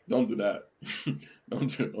 Don't do that. Don't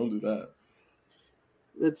do that.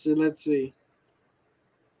 Let's see.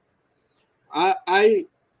 I'm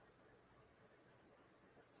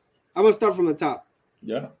gonna start from the top.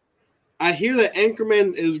 Yeah. I hear that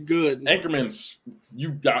Anchorman is good. Anchorman's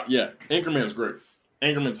great.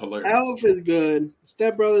 Anchorman's hilarious. Elf is good.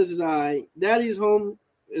 Step Brothers is alright. Daddy's Home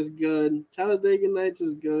is good. Talladega Nights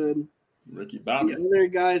is good. Ricky Bobby. The other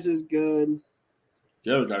guys is good.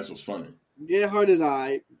 The other guys was funny. Get Hard is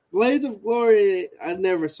alright. Blades of Glory, I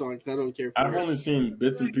never saw it because I don't care for I've it. only seen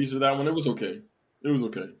bits and pieces of that one. It was okay.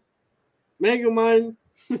 Megamind.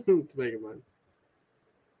 It's Megamind.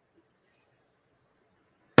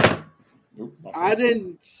 Oop, my I fault.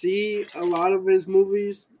 didn't see a lot of his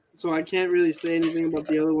movies, so I can't really say anything about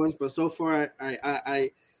the other ones. But so far, I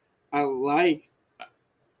like.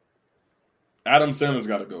 Adam Sandler's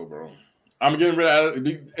got to go, bro. I'm getting rid of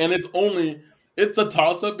Adam, and it's a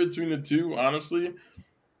toss up between the two, honestly.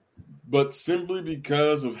 But simply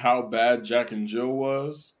because of how bad Jack and Jill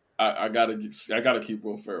was, I gotta keep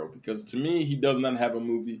Will Ferrell, because to me he does not have a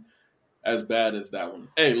movie as bad as that one.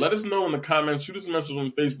 Hey, let us know in the comments. Shoot us a message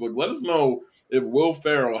on Facebook. Let us know if Will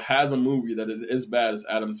Ferrell has a movie that is as bad as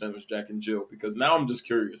Adam Sandler's Jack and Jill, because now I'm just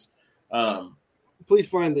curious. Please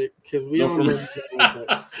find it, because we don't know.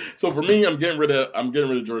 So for me, I'm getting rid of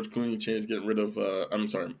George Clooney. Chaney's getting rid of Adam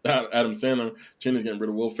Sandler. Chaney's getting rid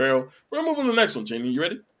of Will Ferrell. We're gonna move on to the next one. Chaney, you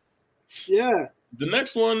ready? Yeah. The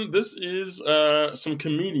next one, this is some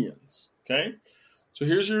comedians. Okay, so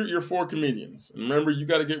here's your 4 comedians. And remember, you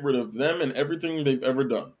got to get rid of them and everything they've ever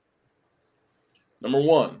done. Number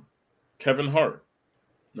 1, Kevin Hart.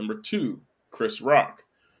 Number 2, Chris Rock.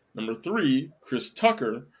 Number 3, Chris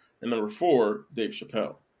Tucker. And number 4, Dave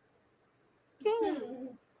Chappelle.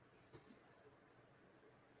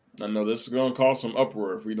 I know this is going to cause some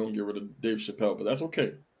uproar if we don't get rid of Dave Chappelle, but that's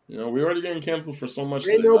okay. You know, we're already getting canceled for so much.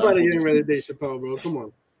 Ain't nobody getting rid of Dave Chappelle, bro. Come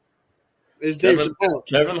on. It's Dave Chappelle.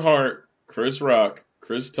 Kevin Hart, Chris Rock,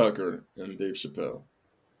 Chris Tucker, and Dave Chappelle.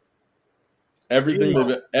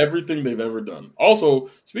 Everything they've ever done. Also,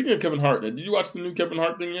 speaking of Kevin Hart, did you watch the new Kevin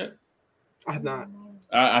Hart thing yet? I have not.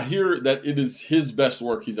 I hear that it is his best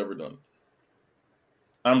work he's ever done.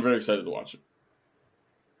 I'm very excited to watch it.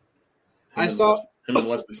 Him and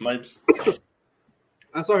Wesley Snipes.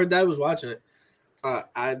 I saw her dad was watching it.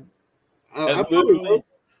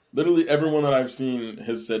 Literally everyone that I've seen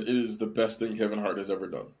has said it is the best thing Kevin Hart has ever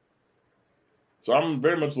done. So I'm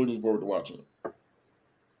very much looking forward to watching it.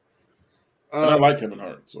 And I like Kevin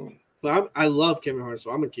Hart, so. But I love Kevin Hart,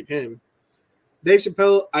 so I'm gonna keep him. Dave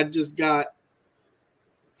Chappelle, I just got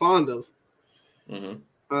fond of.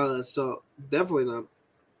 Mm-hmm. So definitely not.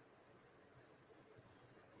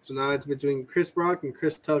 So now it's between Chris Rock and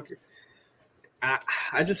Chris Tucker.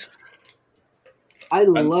 I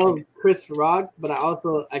love Chris Rock, but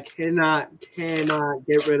I cannot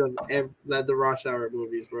get rid of the Rush Hour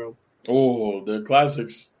movies, bro. Oh, they're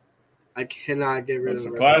classics. I cannot get rid of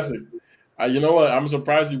them. It's a classic. You know what? I'm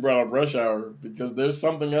surprised you brought up Rush Hour, because there's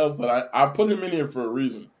something else that I put him in here for a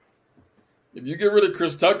reaon. If you get rid of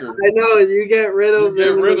Chris Tucker, I know you get rid of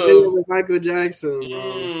Michael Jackson.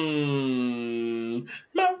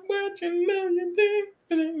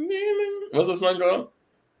 What's the song called?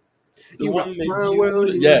 Yeah.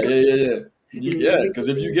 Because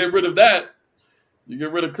if you get rid of that, you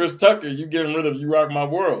get rid of Chris Tucker, you getting rid of "You Rock My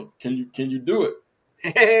World." Can you do it?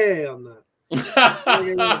 Hell no. Chris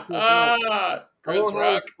Rock. I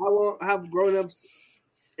won't have grown-ups.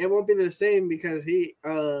 It won't be the same because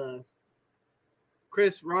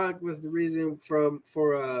Chris Rock was the reason for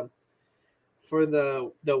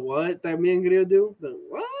the what that me and Grillo do. The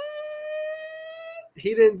what?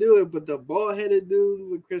 He didn't do it, but the bald-headed dude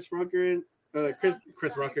with Chris Rock, the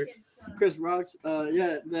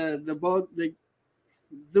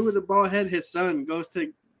dude with the bald head, his son goes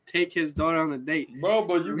to take his daughter on a date. Bro,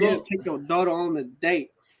 but you gonna take your daughter on a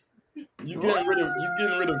date. You getting rid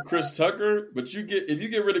of Chris Tucker, but if you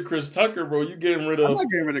get rid of Chris Tucker, bro, you getting rid of. I'm not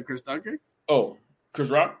getting rid of Chris Tucker. Oh, Chris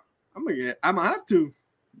Rock. I'm gonna have to.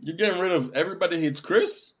 You're getting rid of Everybody Hates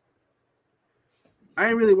Chris. I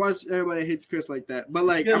ain't really watched Everybody Hates Chris like that, but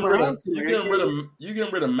like you getting rid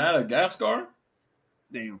of Madagascar.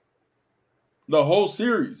 Damn. The whole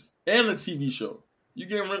series and the TV show. You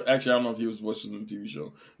getting rid? Actually, I don't know if he was voices in the TV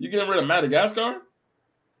show. You getting rid of Madagascar?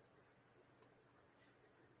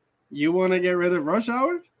 You want to get rid of Rush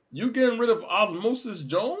Hour? You getting rid of Osmosis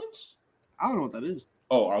Jones? I don't know what that is.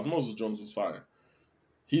 Oh, Osmosis Jones was fire.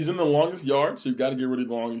 He's in The Longest Yard, so you got to get rid of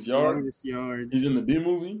The Longest Yard. Longest Yard. He's in the B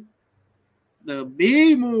movie. The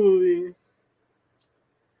B movie.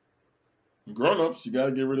 Grown Ups, you got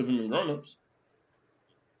to get rid of him in Grown Ups.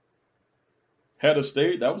 Head of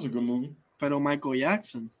State, that was a good movie. Pero Michael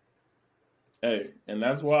Jackson. Hey, and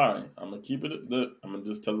that's why I'm gonna keep it. I'm gonna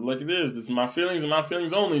just tell it like it is. This is my feelings and my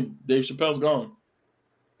feelings only. Dave Chappelle's gone.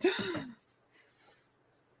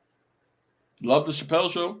 Love the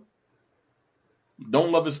Chappelle Show.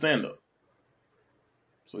 Don't love his stand-up.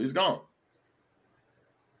 So he's gone.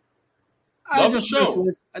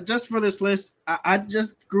 Just for this list, I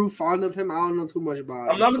just grew fond of him. I don't know too much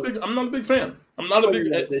about him. I'm not a big fan. I'm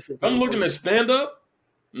looking at stand-up.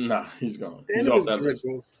 Nah, he's gone. He's off that list.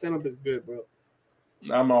 Stand-up is good, bro.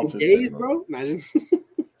 I'm off his days, bro. Imagine.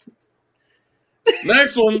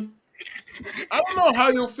 Next one. I don't know how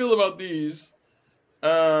you'll feel about these.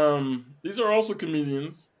 These are also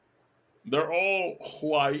comedians. They're all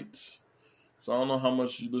white, so I don't know how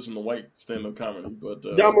much you listen to white stand-up comedy. But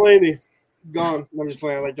John Mulaney, gone. I'm just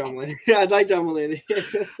playing. I like John Mulaney. I like John Mulaney.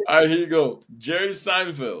 All right, here you go. Jerry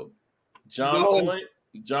Seinfeld, John Mulaney.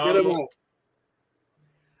 Get him up.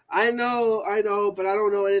 I know, but I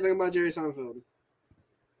don't know anything about Jerry Seinfeld.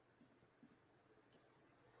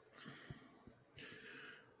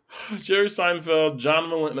 Jerry Seinfeld,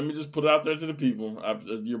 John Mulaney. Let me just put it out there to the people.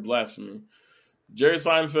 You're blasphemy. Jerry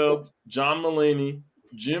Seinfeld, John Mulaney,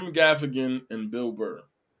 Jim Gaffigan, and Bill Burr.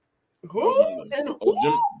 Who? And who?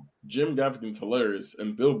 Oh, Jim Gaffigan's hilarious,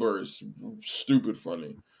 and Bill Burr is stupid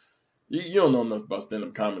funny. You don't know enough about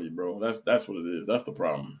stand-up comedy, bro. That's what it is. That's the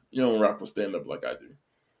problem. You don't rock with stand-up like I do.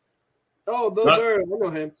 Oh, Bill Burr, I know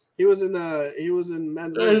him. He was in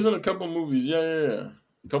Mandalorian. Yeah, he's in a couple movies. Yeah.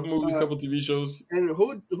 A couple movies, couple TV shows. And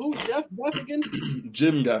who? Jeff Gaffigan?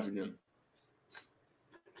 Jim Gaffigan.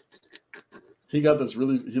 He got this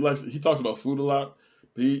he talks about food a lot.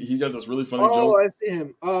 But he got this really funny joke. Oh, I see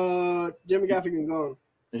him. Jim Gaffigan gone.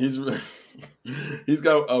 He's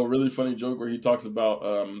got a really funny joke where he talks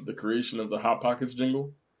about the creation of the Hot Pockets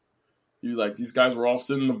jingle. He was like, these guys were all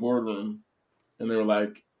sitting in the boardroom and they were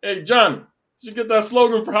like, "Hey Johnny, did you get that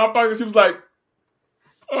slogan for Hot Pockets?" He was like,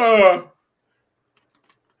 Hot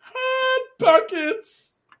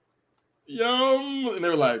Pockets, yum. And they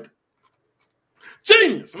were like,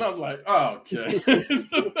 "Genius." And I was like, oh, okay.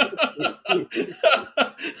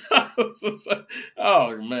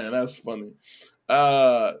 Oh man, that's funny.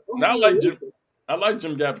 I like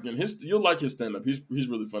Jim Gaffigan. You'll like his stand-up. He's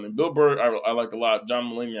really funny. Bill Burr, I like a lot. John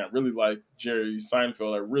Mulaney, I really like. Jerry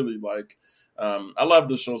Seinfeld, I really like. I love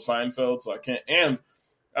the show Seinfeld, so I can't. And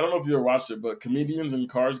I don't know if you ever watched it, but Comedians in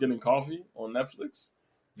Cars Getting Coffee on Netflix,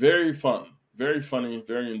 very fun, very funny,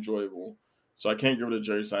 very enjoyable. So I can't get rid of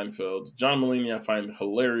Jerry Seinfeld. John Mulaney I find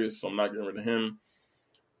hilarious, so I'm not getting rid of him.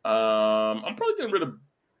 I'm probably getting rid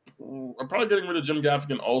of Jim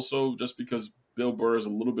Gaffigan also, just because Bill Burr is a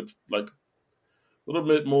little bit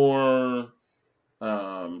more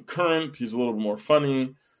current. He's a little bit more funny,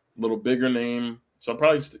 a little bigger name. So I'm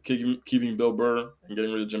probably keeping Bill Burr and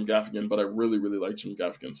getting rid of Jim Gaffigan, but I really, really like Jim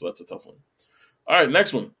Gaffigan, so that's a tough one. All right,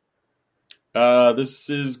 next one. This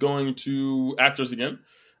is going to actors again.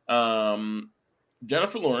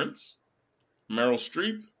 Jennifer Lawrence, Meryl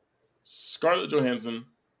Streep, Scarlett Johansson,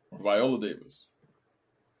 or Viola Davis.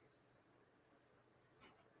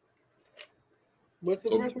 What's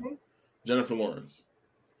the first one? Jennifer Lawrence,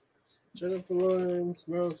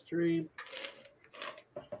 Meryl Streep,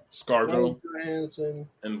 ScarJo, Johansson,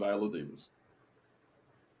 and Viola Davis.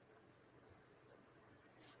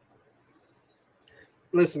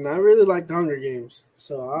 Listen, I really like the Hunger Games,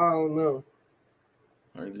 so I don't know.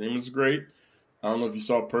 All right, the name is great. I don't know if you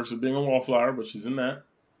saw Perks of Being a Wallflower, but she's in that.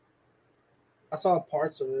 I saw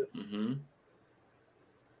parts of it. Mm-hmm.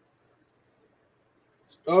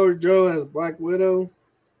 ScarJo as Black Widow.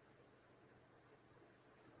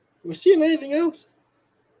 Was she in anything else?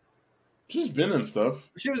 She's been in stuff.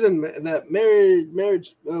 She was in that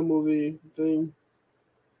marriage movie thing.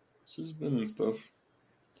 She's been in stuff.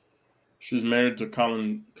 She's married to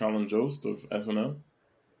Colin Jost of SNL.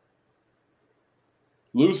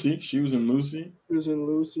 Lucy, she was in Lucy. She was in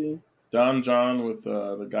Lucy. Don John with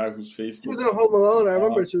the guy whose face. She was in Home Alone. I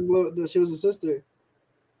remember she was a sister.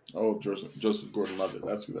 Oh, Joseph Gordon-Levitt.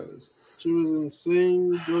 That's who that is. She was in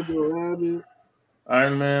Sing, Jojo Rabbit,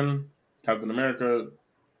 Iron Man, Captain America,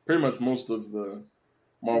 pretty much most of the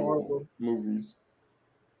Marvel movies.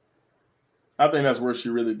 I think that's where she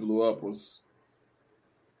really blew up. Was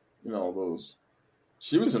those?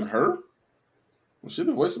 She was in Her. Was she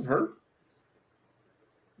the voice of Her?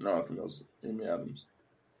 No, I think that was Amy Adams.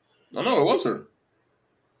 No, it was her.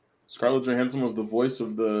 Scarlett Johansson was the voice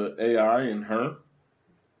of the AI in Her.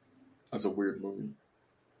 That's a weird movie.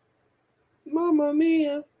 Mamma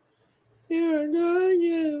mia, here I go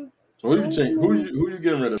again. So who you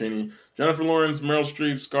getting rid of, Chaney? Jennifer Lawrence, Meryl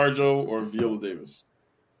Streep, ScarJo, or Viola Davis?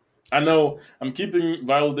 I know I'm keeping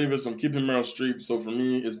Viola Davis. I'm keeping Meryl Streep. So for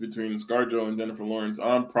me, it's between ScarJo and Jennifer Lawrence.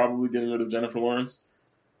 I'm probably getting rid of Jennifer Lawrence,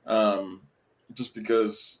 just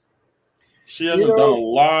because she hasn't done a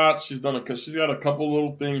lot. She's got a couple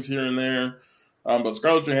little things here and there. But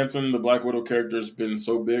Scarlett Johansson, the Black Widow character, has been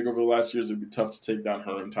so big over the last years, it'd be tough to take down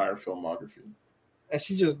her entire filmography. And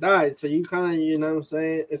she just died, so you kind of, you know what I'm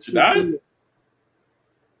saying? She died?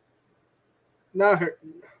 Not her.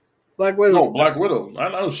 Black Widow. No, Black Widow. I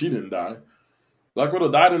know she didn't die. Black Widow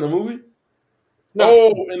died in the movie? No.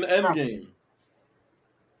 Oh, in the Endgame.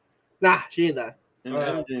 Nah, she didn't die. In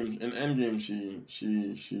Endgame,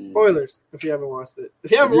 she. Spoilers if you haven't watched it.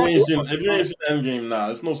 If you ain't seen Endgame, nah,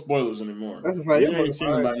 it's no spoilers anymore. That's a fact. If you ain't seen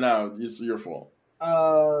it by now, it's your fault.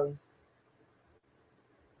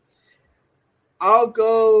 I'll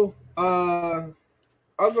go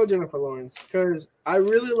Jennifer Lawrence because I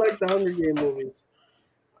really like the Hunger Games movies.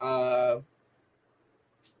 But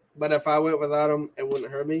if I went without them, it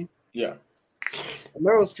wouldn't hurt me. Yeah.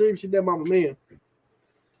 Meryl Streep, she did Mamma Mia.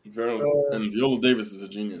 And Viola Davis is a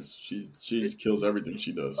genius. She kills everything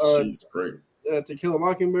she does. She's great. To Kill a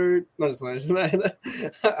Mockingbird. No, it's not.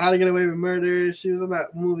 How to Get Away with Murder. She was in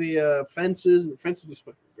that movie Fences. Fences is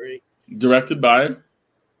fucking great. Directed by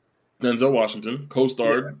Denzel Washington.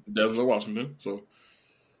 Co-starred Denzel Washington. So,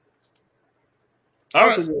 all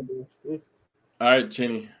right,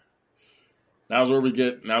 Chaney. Now's where we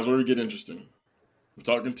get interesting. We're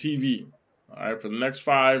talking TV. All right, for the next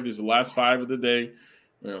 5, these are the last 5 of the day.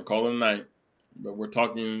 We're gonna call it a night, but we're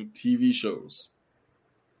talking TV shows.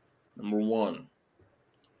 Number 1,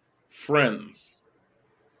 Friends,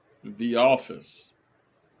 The Office,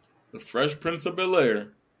 The Fresh Prince of Bel-Air,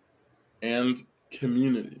 and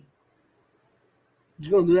Community.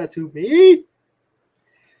 You gonna do that to me?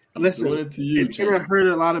 Listen, doing it to you, it's gonna hurt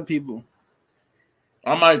a lot of people.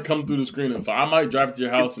 I might come through the screen and I might drive to your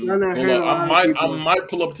house and pull up. I might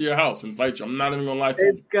pull up to your house and fight you. I'm not even gonna lie to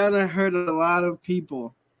you. It's gonna hurt a lot of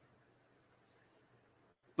people.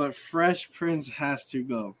 But Fresh Prince has to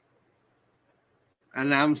go.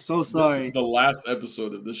 And I'm so sorry. This is the last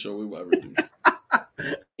episode of this show we will ever do.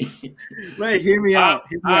 Wait, hear me out.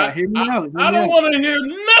 I don't want to hear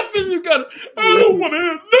nothing you got. I don't want to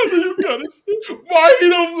hear nothing you got to say. Why he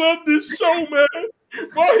don't love this show, man?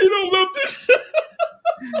 Why he don't love this?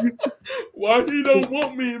 Why he don't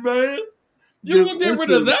want me, man? You gonna get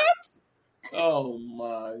rid of that? Oh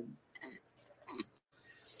my!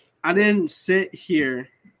 I didn't sit here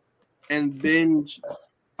and binge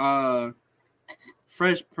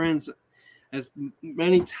Fresh Prince as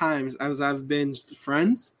many times as I've binged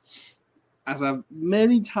Friends, as I've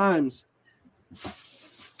many times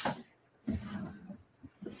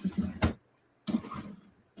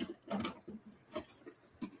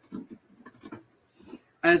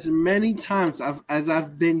as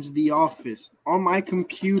I've binged The Office on my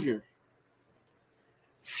computer.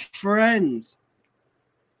 Friends.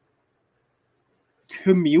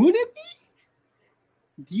 Community?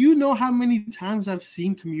 Do you know how many times I've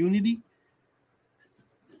seen Community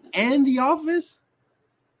and The Office?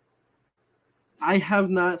 I have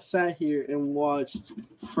not sat here and watched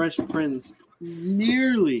Fresh Prince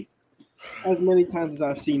nearly as many times as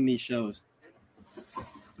I've seen these shows.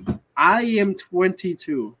 I am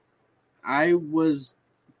 22. I was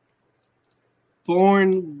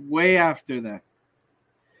born way after that.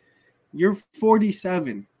 You're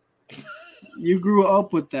 47. You grew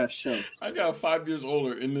up with that show. I got 5 years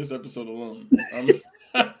older in this episode alone.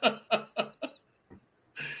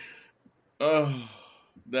 Oh,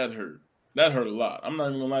 that hurt. That hurt a lot. I'm not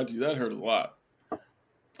even gonna lie to you. That hurt a lot.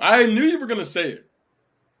 I knew you were gonna say it,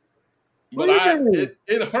 but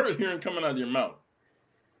it hurt hearing coming out of your mouth.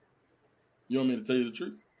 You want me to tell you the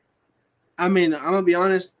truth? I mean, I'm gonna be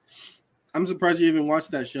honest. I'm surprised you even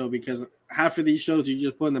watched that show because half of these shows you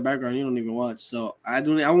just put in the background you don't even watch. So I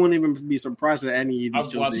won't even be surprised at any of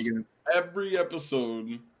these shows. I've watched every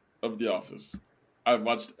episode of The Office. I've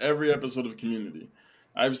watched every episode of Community.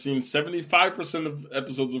 I've seen 75% of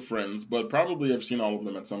episodes of Friends, but probably I've seen all of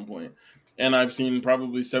them at some point. And I've seen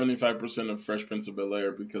probably 75% of Fresh Prince of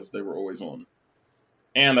Bel-Air because they were always on.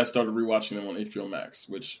 And I started rewatching them on HBO Max,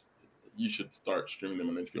 which you should start streaming them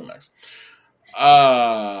on HBO Max.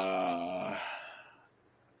 I'm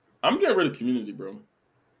getting rid of Community, bro.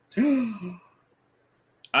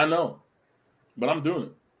 I know, but I'm doing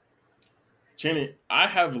it. Channy, I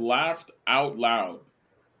have laughed out loud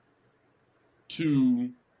to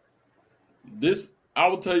this. I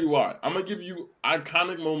will tell you why. I'm gonna give you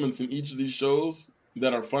iconic moments in each of these shows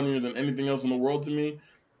that are funnier than anything else in the world to me,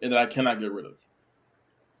 and that I cannot get rid of.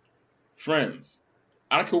 Friends.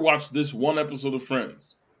 I could watch this one episode of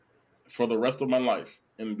Friends for the rest of my life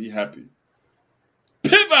and be happy.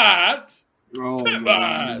 Pivot! Oh Pivot!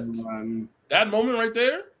 man. That moment right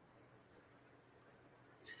there.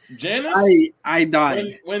 Janice, I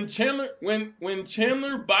died. when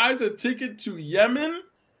Chandler buys a ticket to Yemen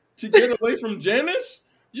to get away from Janice,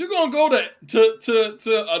 you're gonna go to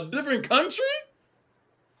a different country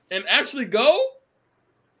and actually go.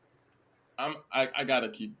 I gotta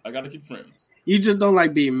keep Friends. You just don't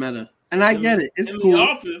like being meta, and I get it. It's in cool. The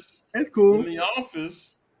Office. It's cool. In The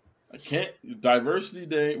Office, I can't. Diversity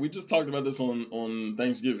Day. We just talked about this on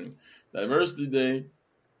Thanksgiving. Diversity Day,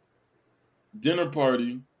 dinner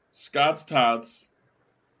party, Scott's Tots.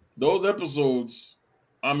 Those episodes,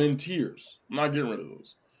 I'm in tears. I'm not getting rid of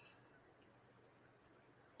those.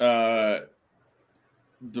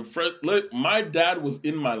 My dad was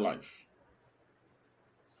in my life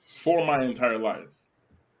for my entire life.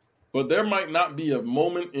 But there might not be a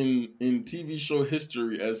moment in TV show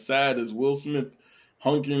history as sad as Will Smith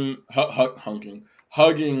hugging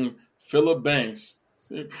Philip Banks.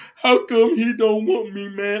 Saying, how come he don't want me,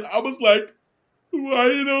 man? I was like, why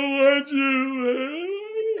he don't want you,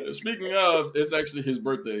 man? Speaking of, it's actually his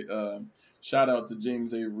birthday. Shout out to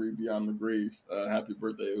James Avery Beyond the Grave. Happy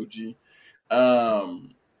birthday, OG.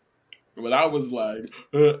 But I was like,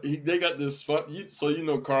 they got this fun. So you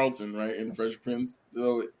know Carlton, right? In Fresh Prince.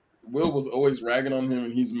 So Will was always ragging on him,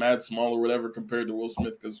 and he's mad small or whatever compared to Will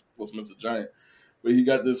Smith because Will Smith's a giant. But he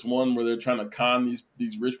got this one where they're trying to con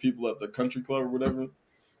these rich people at the country club or whatever.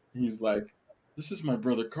 He's like, "This is my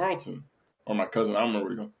brother Carlton, or my cousin. I don't remember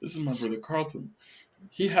what he goes. This is my brother Carlton.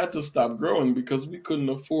 He had to stop growing because we couldn't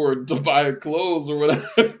afford to buy clothes or whatever.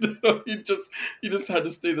 he just had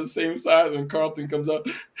to stay the same size." And Carlton comes out,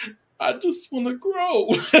 "I just want to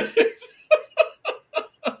grow."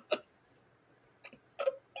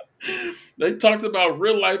 They talked about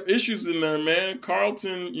real life issues in there, man.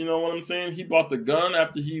 Carlton, you know what I'm saying? He bought the gun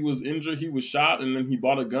after he was injured. He was shot, and then he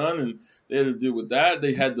bought a gun, and they had to deal with that.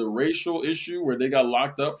 They had the racial issue where they got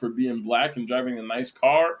locked up for being black and driving a nice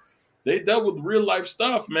car. They dealt with real life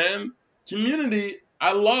stuff, man. Community,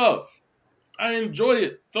 I love. I enjoy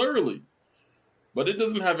it thoroughly. But it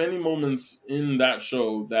doesn't have any moments in that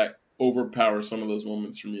show that overpower some of those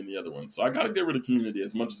moments for me in the other ones. So I got to get rid of Community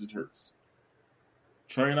as much as it hurts.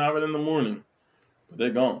 Train of it in the morning, but they're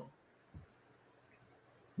gone.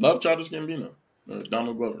 Love Childish Gambino or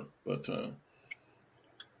Donald Glover, but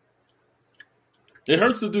it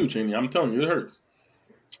hurts to do, Chaney. I'm telling you, it hurts.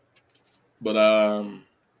 But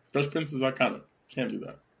Fresh Prince is iconic. Can't do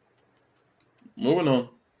that. Moving on.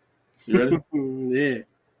 You ready? Yeah.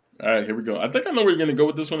 All right, here we go. I think I know where you're going to go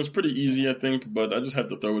with this one. It's pretty easy, I think, but I just have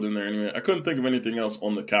to throw it in there anyway. I couldn't think of anything else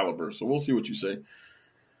on the caliber, so we'll see what you say.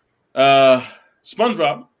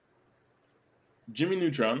 SpongeBob, Jimmy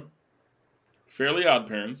Neutron, Fairly Odd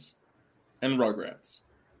Parents, and Rugrats.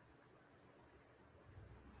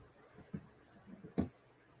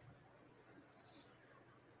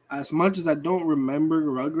 As much as I don't remember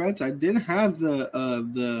Rugrats, I did have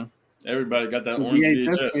the Everybody got that orange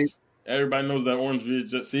VHS. tape. Everybody knows that orange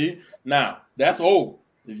VHS. See? Now, that's old.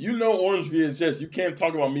 If you know orange VHS, you can't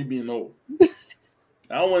talk about me being old.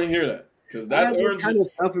 I don't want to hear that. Because that orange kind of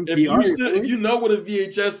stuff in if PR. if you know what a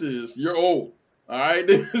VHS is, you're old. All right?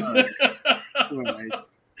 All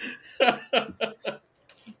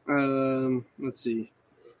right. Let's see.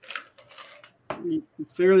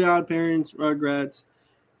 Fairly Odd Parents, Rugrats,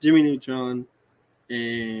 Jimmy Neutron,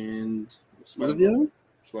 and what is the other one?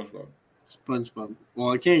 SpongeBob. SpongeBob.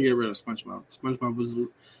 Well, I can't get rid of SpongeBob. SpongeBob was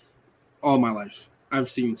all my life. I've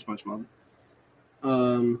seen SpongeBob.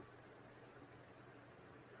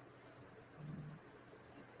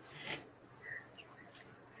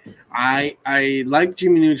 I like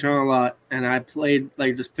Jimmy Neutron a lot, and I played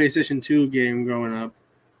like this PlayStation 2 game growing up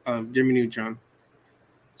of Jimmy Neutron.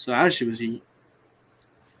 So that shit was heat.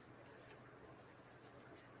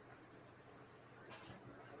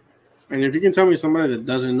 And if you can tell me somebody that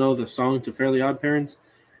doesn't know the song to Fairly Odd Parents,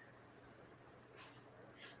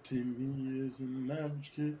 Timmy is an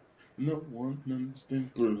average kid. No one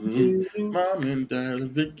understands but him. Mom and Dad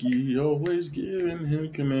and Vicky always giving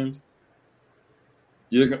him commands.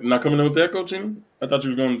 You're not coming in with that, Coach? I thought you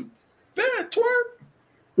were going, bad twerk.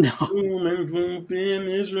 No. Gloom and gloom in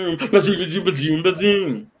this room.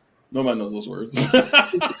 Nobody knows those words. To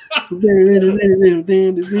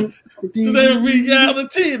that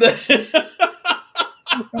reality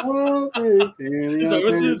so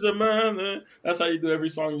it's just a man. That's how you do every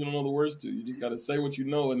song you don't know the words to. You just got to say what you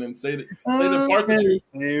know and then say the part that you.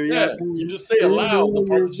 Yeah, you just say aloud the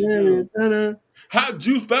part that you do. Hot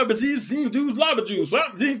juice, baby, juice, lava juice,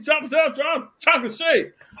 chocolate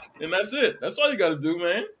shake, and that's it. That's all you got to do,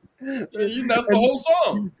 man. That's the whole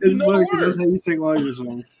song. It's know funny the because that's how you sing all your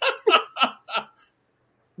songs.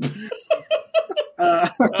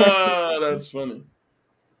 That's funny.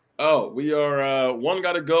 Oh, we are one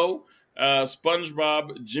gotta go.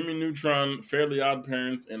 SpongeBob, Jimmy Neutron, Fairly Odd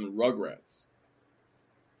Parents, and Rugrats.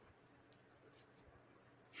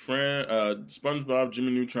 SpongeBob,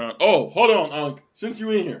 Jimmy Neutron. Oh, hold on, Unc. Since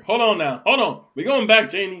you in here, hold on now. Hold on. We're going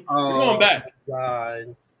back, Janie. We're going back.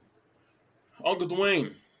 God. Uncle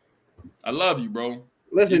Dwayne, I love you, bro.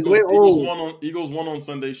 Listen, Eagles won on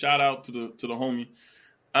Sunday. Shout out to the homie.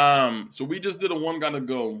 So we just did a one gotta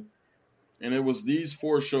go. And it was these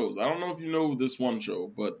 4 shows. I don't know if you know this one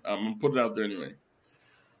show, but I'm going to put it out there anyway.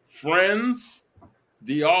 Friends,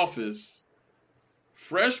 The Office,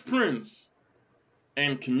 Fresh Prince,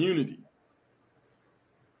 and Community.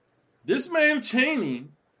 This man, Channy,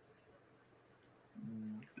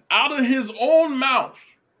 out of his own mouth,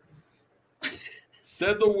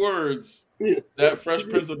 said the words that Fresh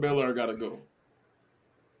Prince of Bel-Air got to go.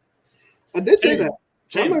 I did say that.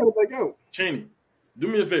 Channy, I'm not going to back out. Channy, do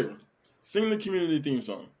me a favor. Sing the Community theme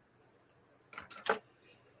song.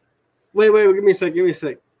 Wait, give me a sec.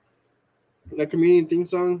 The Community theme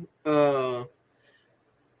song. Too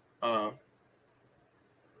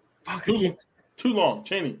long,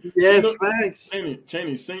 Channy. Yes, thanks.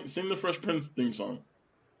 Channy, sing the Fresh Prince theme song.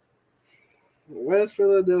 West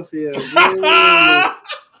Philadelphia. You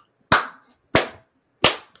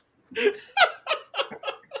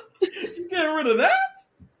get rid of that?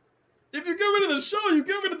 If you get rid of the show, you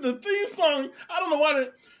get rid of the theme song. I don't know why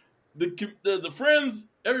the Friends.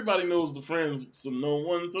 Everybody knows the Friends, so no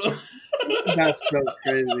one. That's so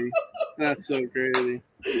crazy. That's so crazy.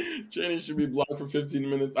 Channy should be blocked for 15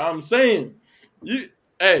 minutes. I'm saying,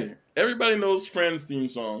 everybody knows Friends theme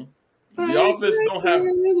song. The Office don't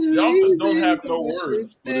have no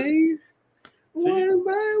words. One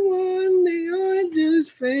by one, they all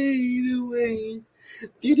just fade away.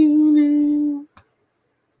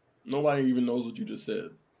 Nobody even knows what you just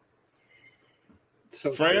said.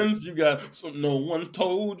 So Friends, you got so no one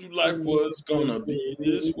told you life was gonna be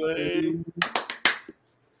this way.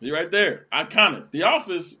 You're right there. Iconic. The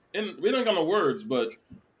Office, and we don't got no words, but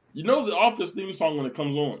you know the Office theme song when it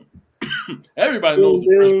comes on. Everybody knows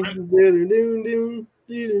the Fresh Prince.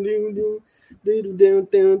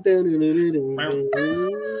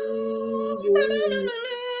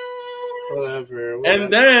 Whatever.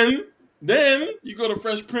 And then you go to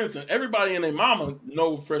Fresh Prince, and everybody and their mama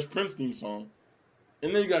know Fresh Prince theme song.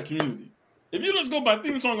 And then you got Community. If you just go by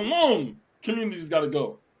theme song alone, Community's got to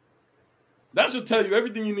go. That should tell you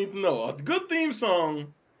everything you need to know. A good theme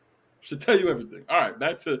song should tell you everything. All right,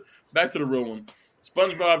 back to the real one.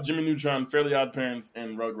 SpongeBob, Jimmy Neutron, Fairly Odd Parents,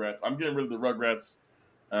 and Rugrats. I'm getting rid of the Rugrats.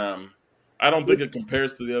 I don't think it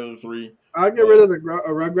compares to the other 3. I'll get rid of the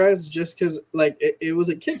Rugrats just because, it was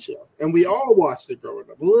a kid show, and we all watched it growing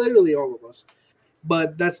up. Literally all of us.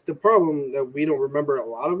 But that's the problem, that we don't remember a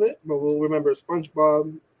lot of it, but we'll remember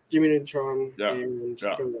SpongeBob, Jimmy Neutron, and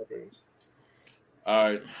Fairly Odd Parents.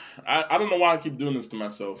 All right. I don't know why I keep doing this to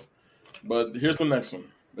myself, but here's the next one.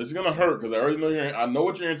 This is gonna hurt because I already know I know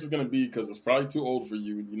what your answer is gonna be because it's probably too old for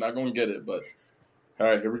you. You're not gonna get it, but all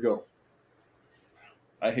right, here we go.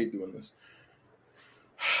 I hate doing this.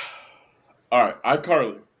 All right,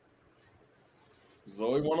 iCarly,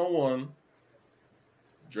 Zoe 101,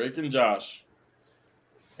 Drake and Josh,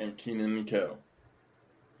 and Kenan and Kel.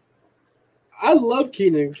 I love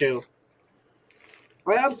Kenan and Kel.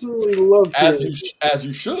 I absolutely love Kenan. As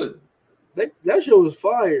you should. That show was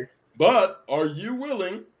fire. But are you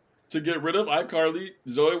willing to get rid of iCarly,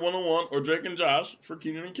 Zoe 101, or Drake and Josh for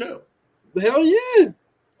Kenan and Kel? Hell yeah.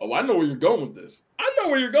 Oh, I know where you're going with this.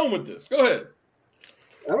 Go ahead.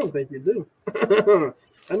 I don't think you do.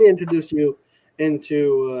 Let me introduce you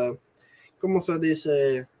into, ¿cómo se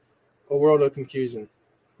dice? A world of confusion.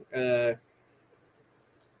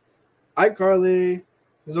 iCarly,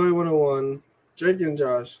 Zoe 101, Drake and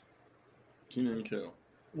Josh, Kenan and Kel.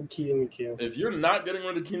 Kenan and Kel. If you're not getting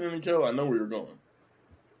rid of Kenan and Kel, I know where you're going.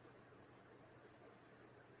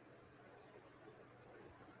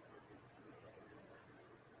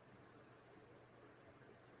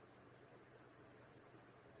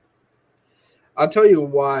 I'll tell you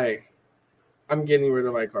why I'm getting rid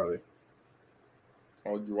of iCarly.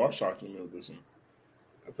 Oh, you are shocking me with this one.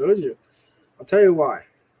 I told you. I'll tell you why.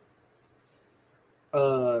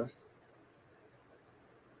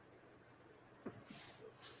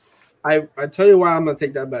 I tell you why I'm gonna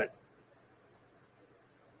take that back.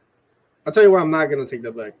 I'll tell you why I'm not gonna take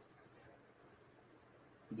that back.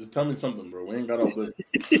 Just tell me something, bro. We ain't got all this.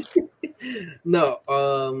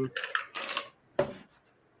 No,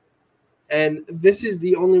 and this is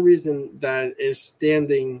the only reason that is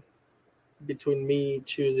standing between me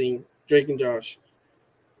choosing Drake and Josh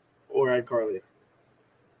or iCarly.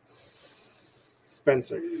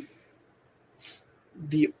 Spencer.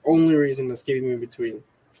 The only reason that's keeping me between.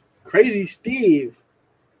 Crazy Steve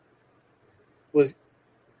was,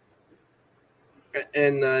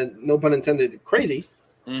 and no pun intended, crazy.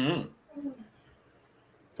 Mm-hmm.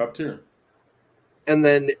 Top tier. And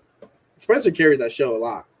then Spencer carried that show a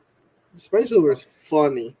lot. Spencer was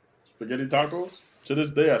funny. Spaghetti tacos? To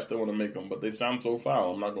this day, I still want to make them, but they sound so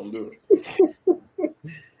foul. I'm not going to do it.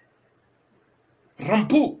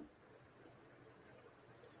 Rampu!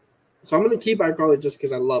 So I'm going to keep iCarly just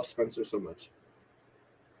because I love Spencer so much.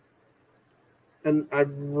 And I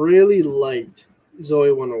really liked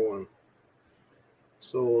Zoe 101.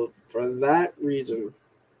 So for that reason,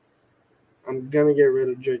 I'm going to get rid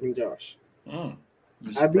of Drake and Josh.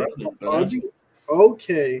 I'd be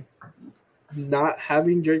okay not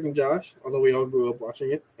having Drake and Josh, although we all grew up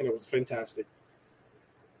watching it, and it was fantastic.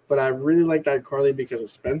 But I really liked iCarly because of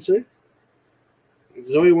Spencer.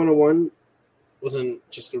 Zoe 101 wasn't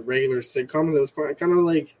just a regular sitcom. It was kind of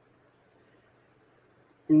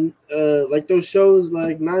like those shows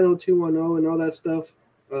like 90210 and all that stuff,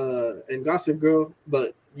 and Gossip Girl,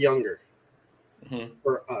 but younger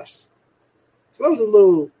for us. So that was a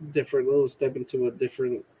little different, a little step into a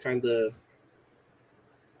different kind of.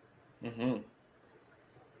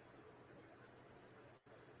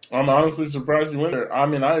 I'm honestly surprised you went there. I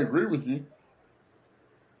mean, I agree with you.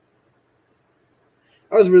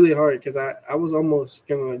 I was really hard because I was almost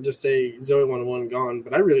gonna just say Zoe 101 gone,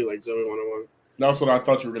 but I really like Zoe 101. That's what I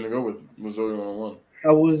thought you were gonna go with, was Zoe 101.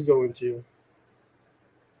 I was going to,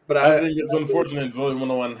 but I think it's unfortunate Zoe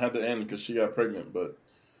 101 had to end because she got pregnant. But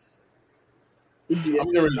I'm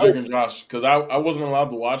getting rid of Drake and Josh because I wasn't allowed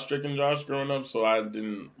to watch Drake and Josh growing up, so I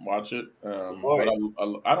didn't watch it. But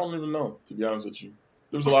I don't even know, to be honest with you.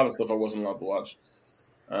 There was a lot of stuff I wasn't allowed to watch.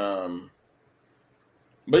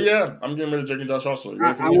 But yeah, I'm getting rid of Drake and Josh also.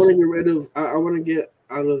 I want to get rid of. I want to get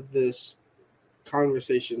out of this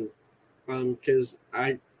conversation because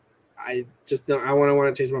I just don't. I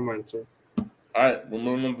want to change my mind. So, all right, we're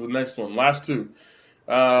moving on to the next one. Last two.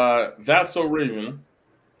 That's So Raven,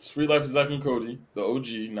 Sweet Life of Zack and Cody, the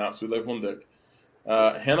OG, not Sweet Life on Deck.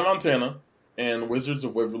 Hannah Montana and Wizards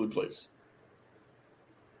of Waverly Place.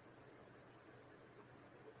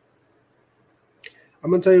 I'm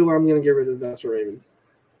gonna tell you why I'm gonna get rid of That's So Raven.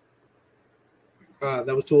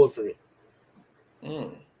 That was too old for me.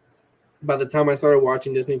 By the time I started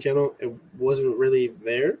watching Disney Channel, it wasn't really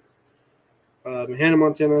there. Hannah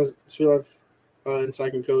Montana, Sweet Life, and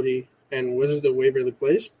Zack and Cody, and Wizards of Waverly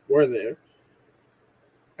Place were there,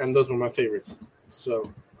 and those were my favorites.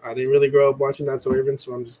 So I didn't really grow up watching That's So Raven,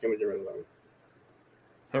 so I'm just gonna get rid of that one.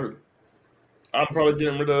 Heard. I'm probably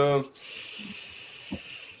getting rid of.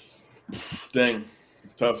 Dang,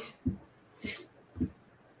 tough.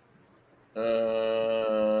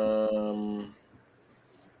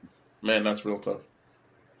 Man, that's real tough.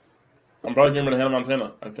 I'm probably getting rid of Hannah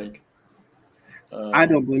Montana, I think. I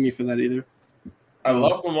don't blame you for that either. I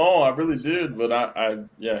love them all. I really did. But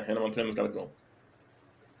yeah, Hannah Montana's got to go.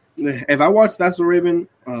 If I watched That's So Raven,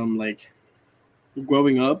 like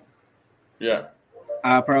growing up, yeah,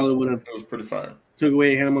 I probably would have. It was pretty fire. Took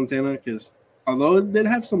away Hannah Montana because although it did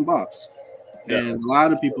have some bops, and a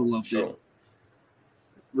lot of people loved it.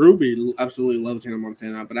 Ruby absolutely loves Hannah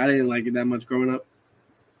Montana, but I didn't like it that much growing up.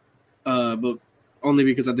 But only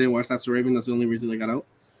because I didn't watch That's So Raven. That's the only reason I got out.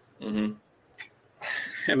 Mm-hmm.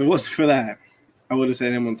 If it wasn't for that, I would have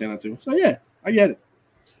said Hannah Montana too. So yeah, I get it.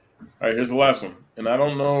 All right, here's the last one, and I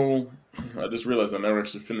don't know. I just realized I never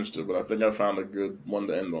actually finished it, but I think I found a good one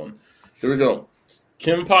to end on. Here we go.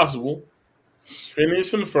 Kim Possible,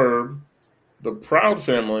 Phineas and Ferb, The Proud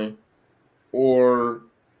Family, or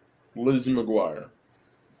Lizzie McGuire,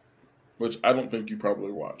 which I don't think you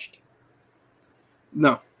probably watched.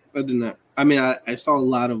 No, I did not. I mean, I saw a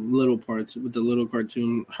lot of little parts with the little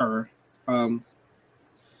cartoon her.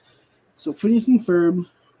 So Phineas and Ferb,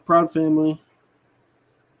 Proud Family.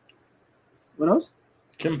 What else?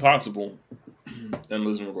 Kim Possible and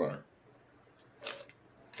Lizzie McGuire.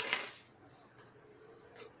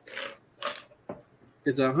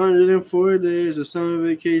 It's 104 days of summer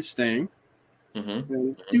vacation staying. Mm-hmm.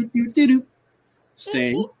 And do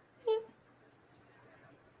staying.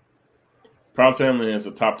 Proud Family has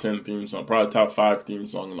a top 10 theme song, probably top 5 theme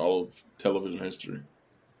song in all of television history.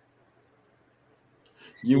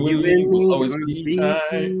 You and me will always be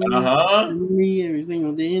tight. Me every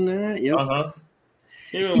single day and night. Yep.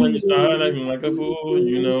 Even when you start acting like a fool,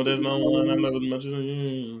 you know there's no one I love as much as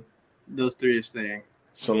you. Those three are staying.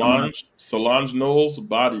 Solange Knowles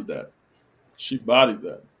bodied that. She bodied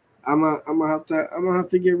that. I'm gonna have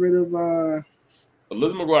to get rid of But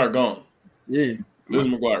Liz McGuire gone. yeah. Liz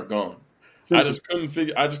McGuire gone. I just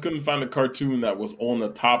couldn't find a cartoon that was on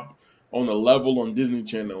the level on Disney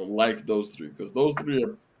Channel like those three, because those three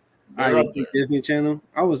are up there. Disney Channel.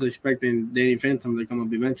 I was expecting Danny Phantom to come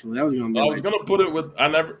up eventually. That was gonna be. I was gonna put it with.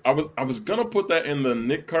 I was gonna put that in the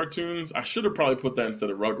Nick cartoons. I should have probably put that instead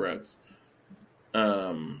of Rugrats.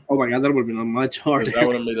 Oh my god, that would have been a much harder. That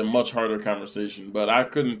would have made a much harder conversation, but I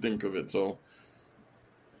couldn't think of it. So,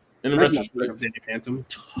 in retrospect, Danny Phantom.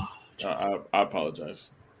 I apologize.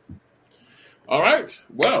 All right.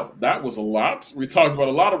 Well, that was a lot. We talked about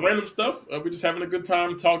a lot of random stuff. We're just having a good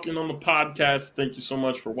time talking on the podcast. Thank you so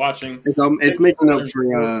much for watching. It's making up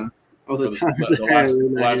for all the times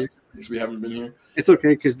the last 2 weeks we haven't been here. It's okay,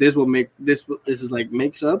 because this is like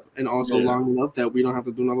makes up, and also long enough that we don't have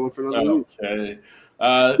to do another one for another week. Okay.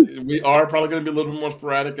 We are probably going to be a little bit more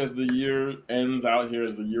sporadic as the year ends out here,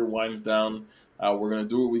 as the year winds down. We're going to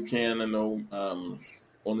do what we can. I know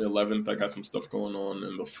on the 11th I got some stuff going on,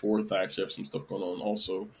 and the 4th I actually have some stuff going on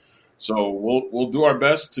also. So we'll do our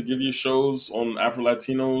best to give you shows on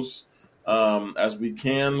AfroLatinos as we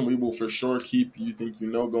can. We will for sure keep You Think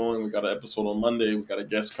You Know going. We got an episode on Monday. We got a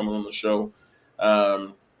guest coming on the show.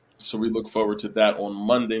 So we look forward to that on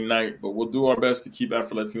Monday night. But we'll do our best to keep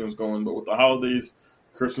AfroLatinos going. But with the holidays,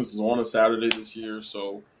 Christmas is on a Saturday this year,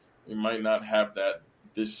 so we might not have that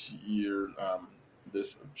this year.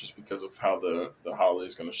 This just because of how the holiday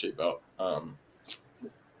is going to shape out.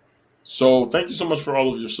 So thank you so much for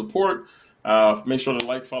all of your support. Make sure to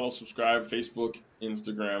like, follow, subscribe, Facebook,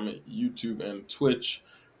 Instagram, YouTube, and Twitch.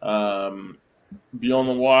 Be on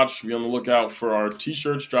the watch. Be on the lookout for our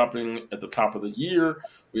T-shirts dropping at the top of the year.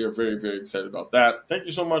 We are very, very excited about that. Thank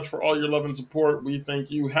you so much for all your love and support. We thank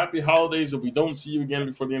you. Happy holidays. If we don't see you again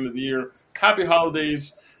before the end of the year, happy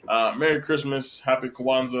holidays. Merry Christmas. Happy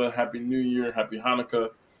Kwanzaa. Happy New Year. Happy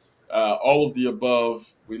Hanukkah. All of the above.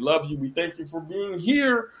 We love you. We thank you for being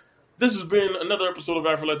here. This has been another episode of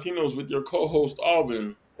AfroLatinos with your co-host,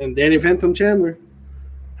 Aubyn. And Danny Phantom Chandler.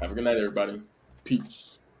 Have a good night, everybody. Peace.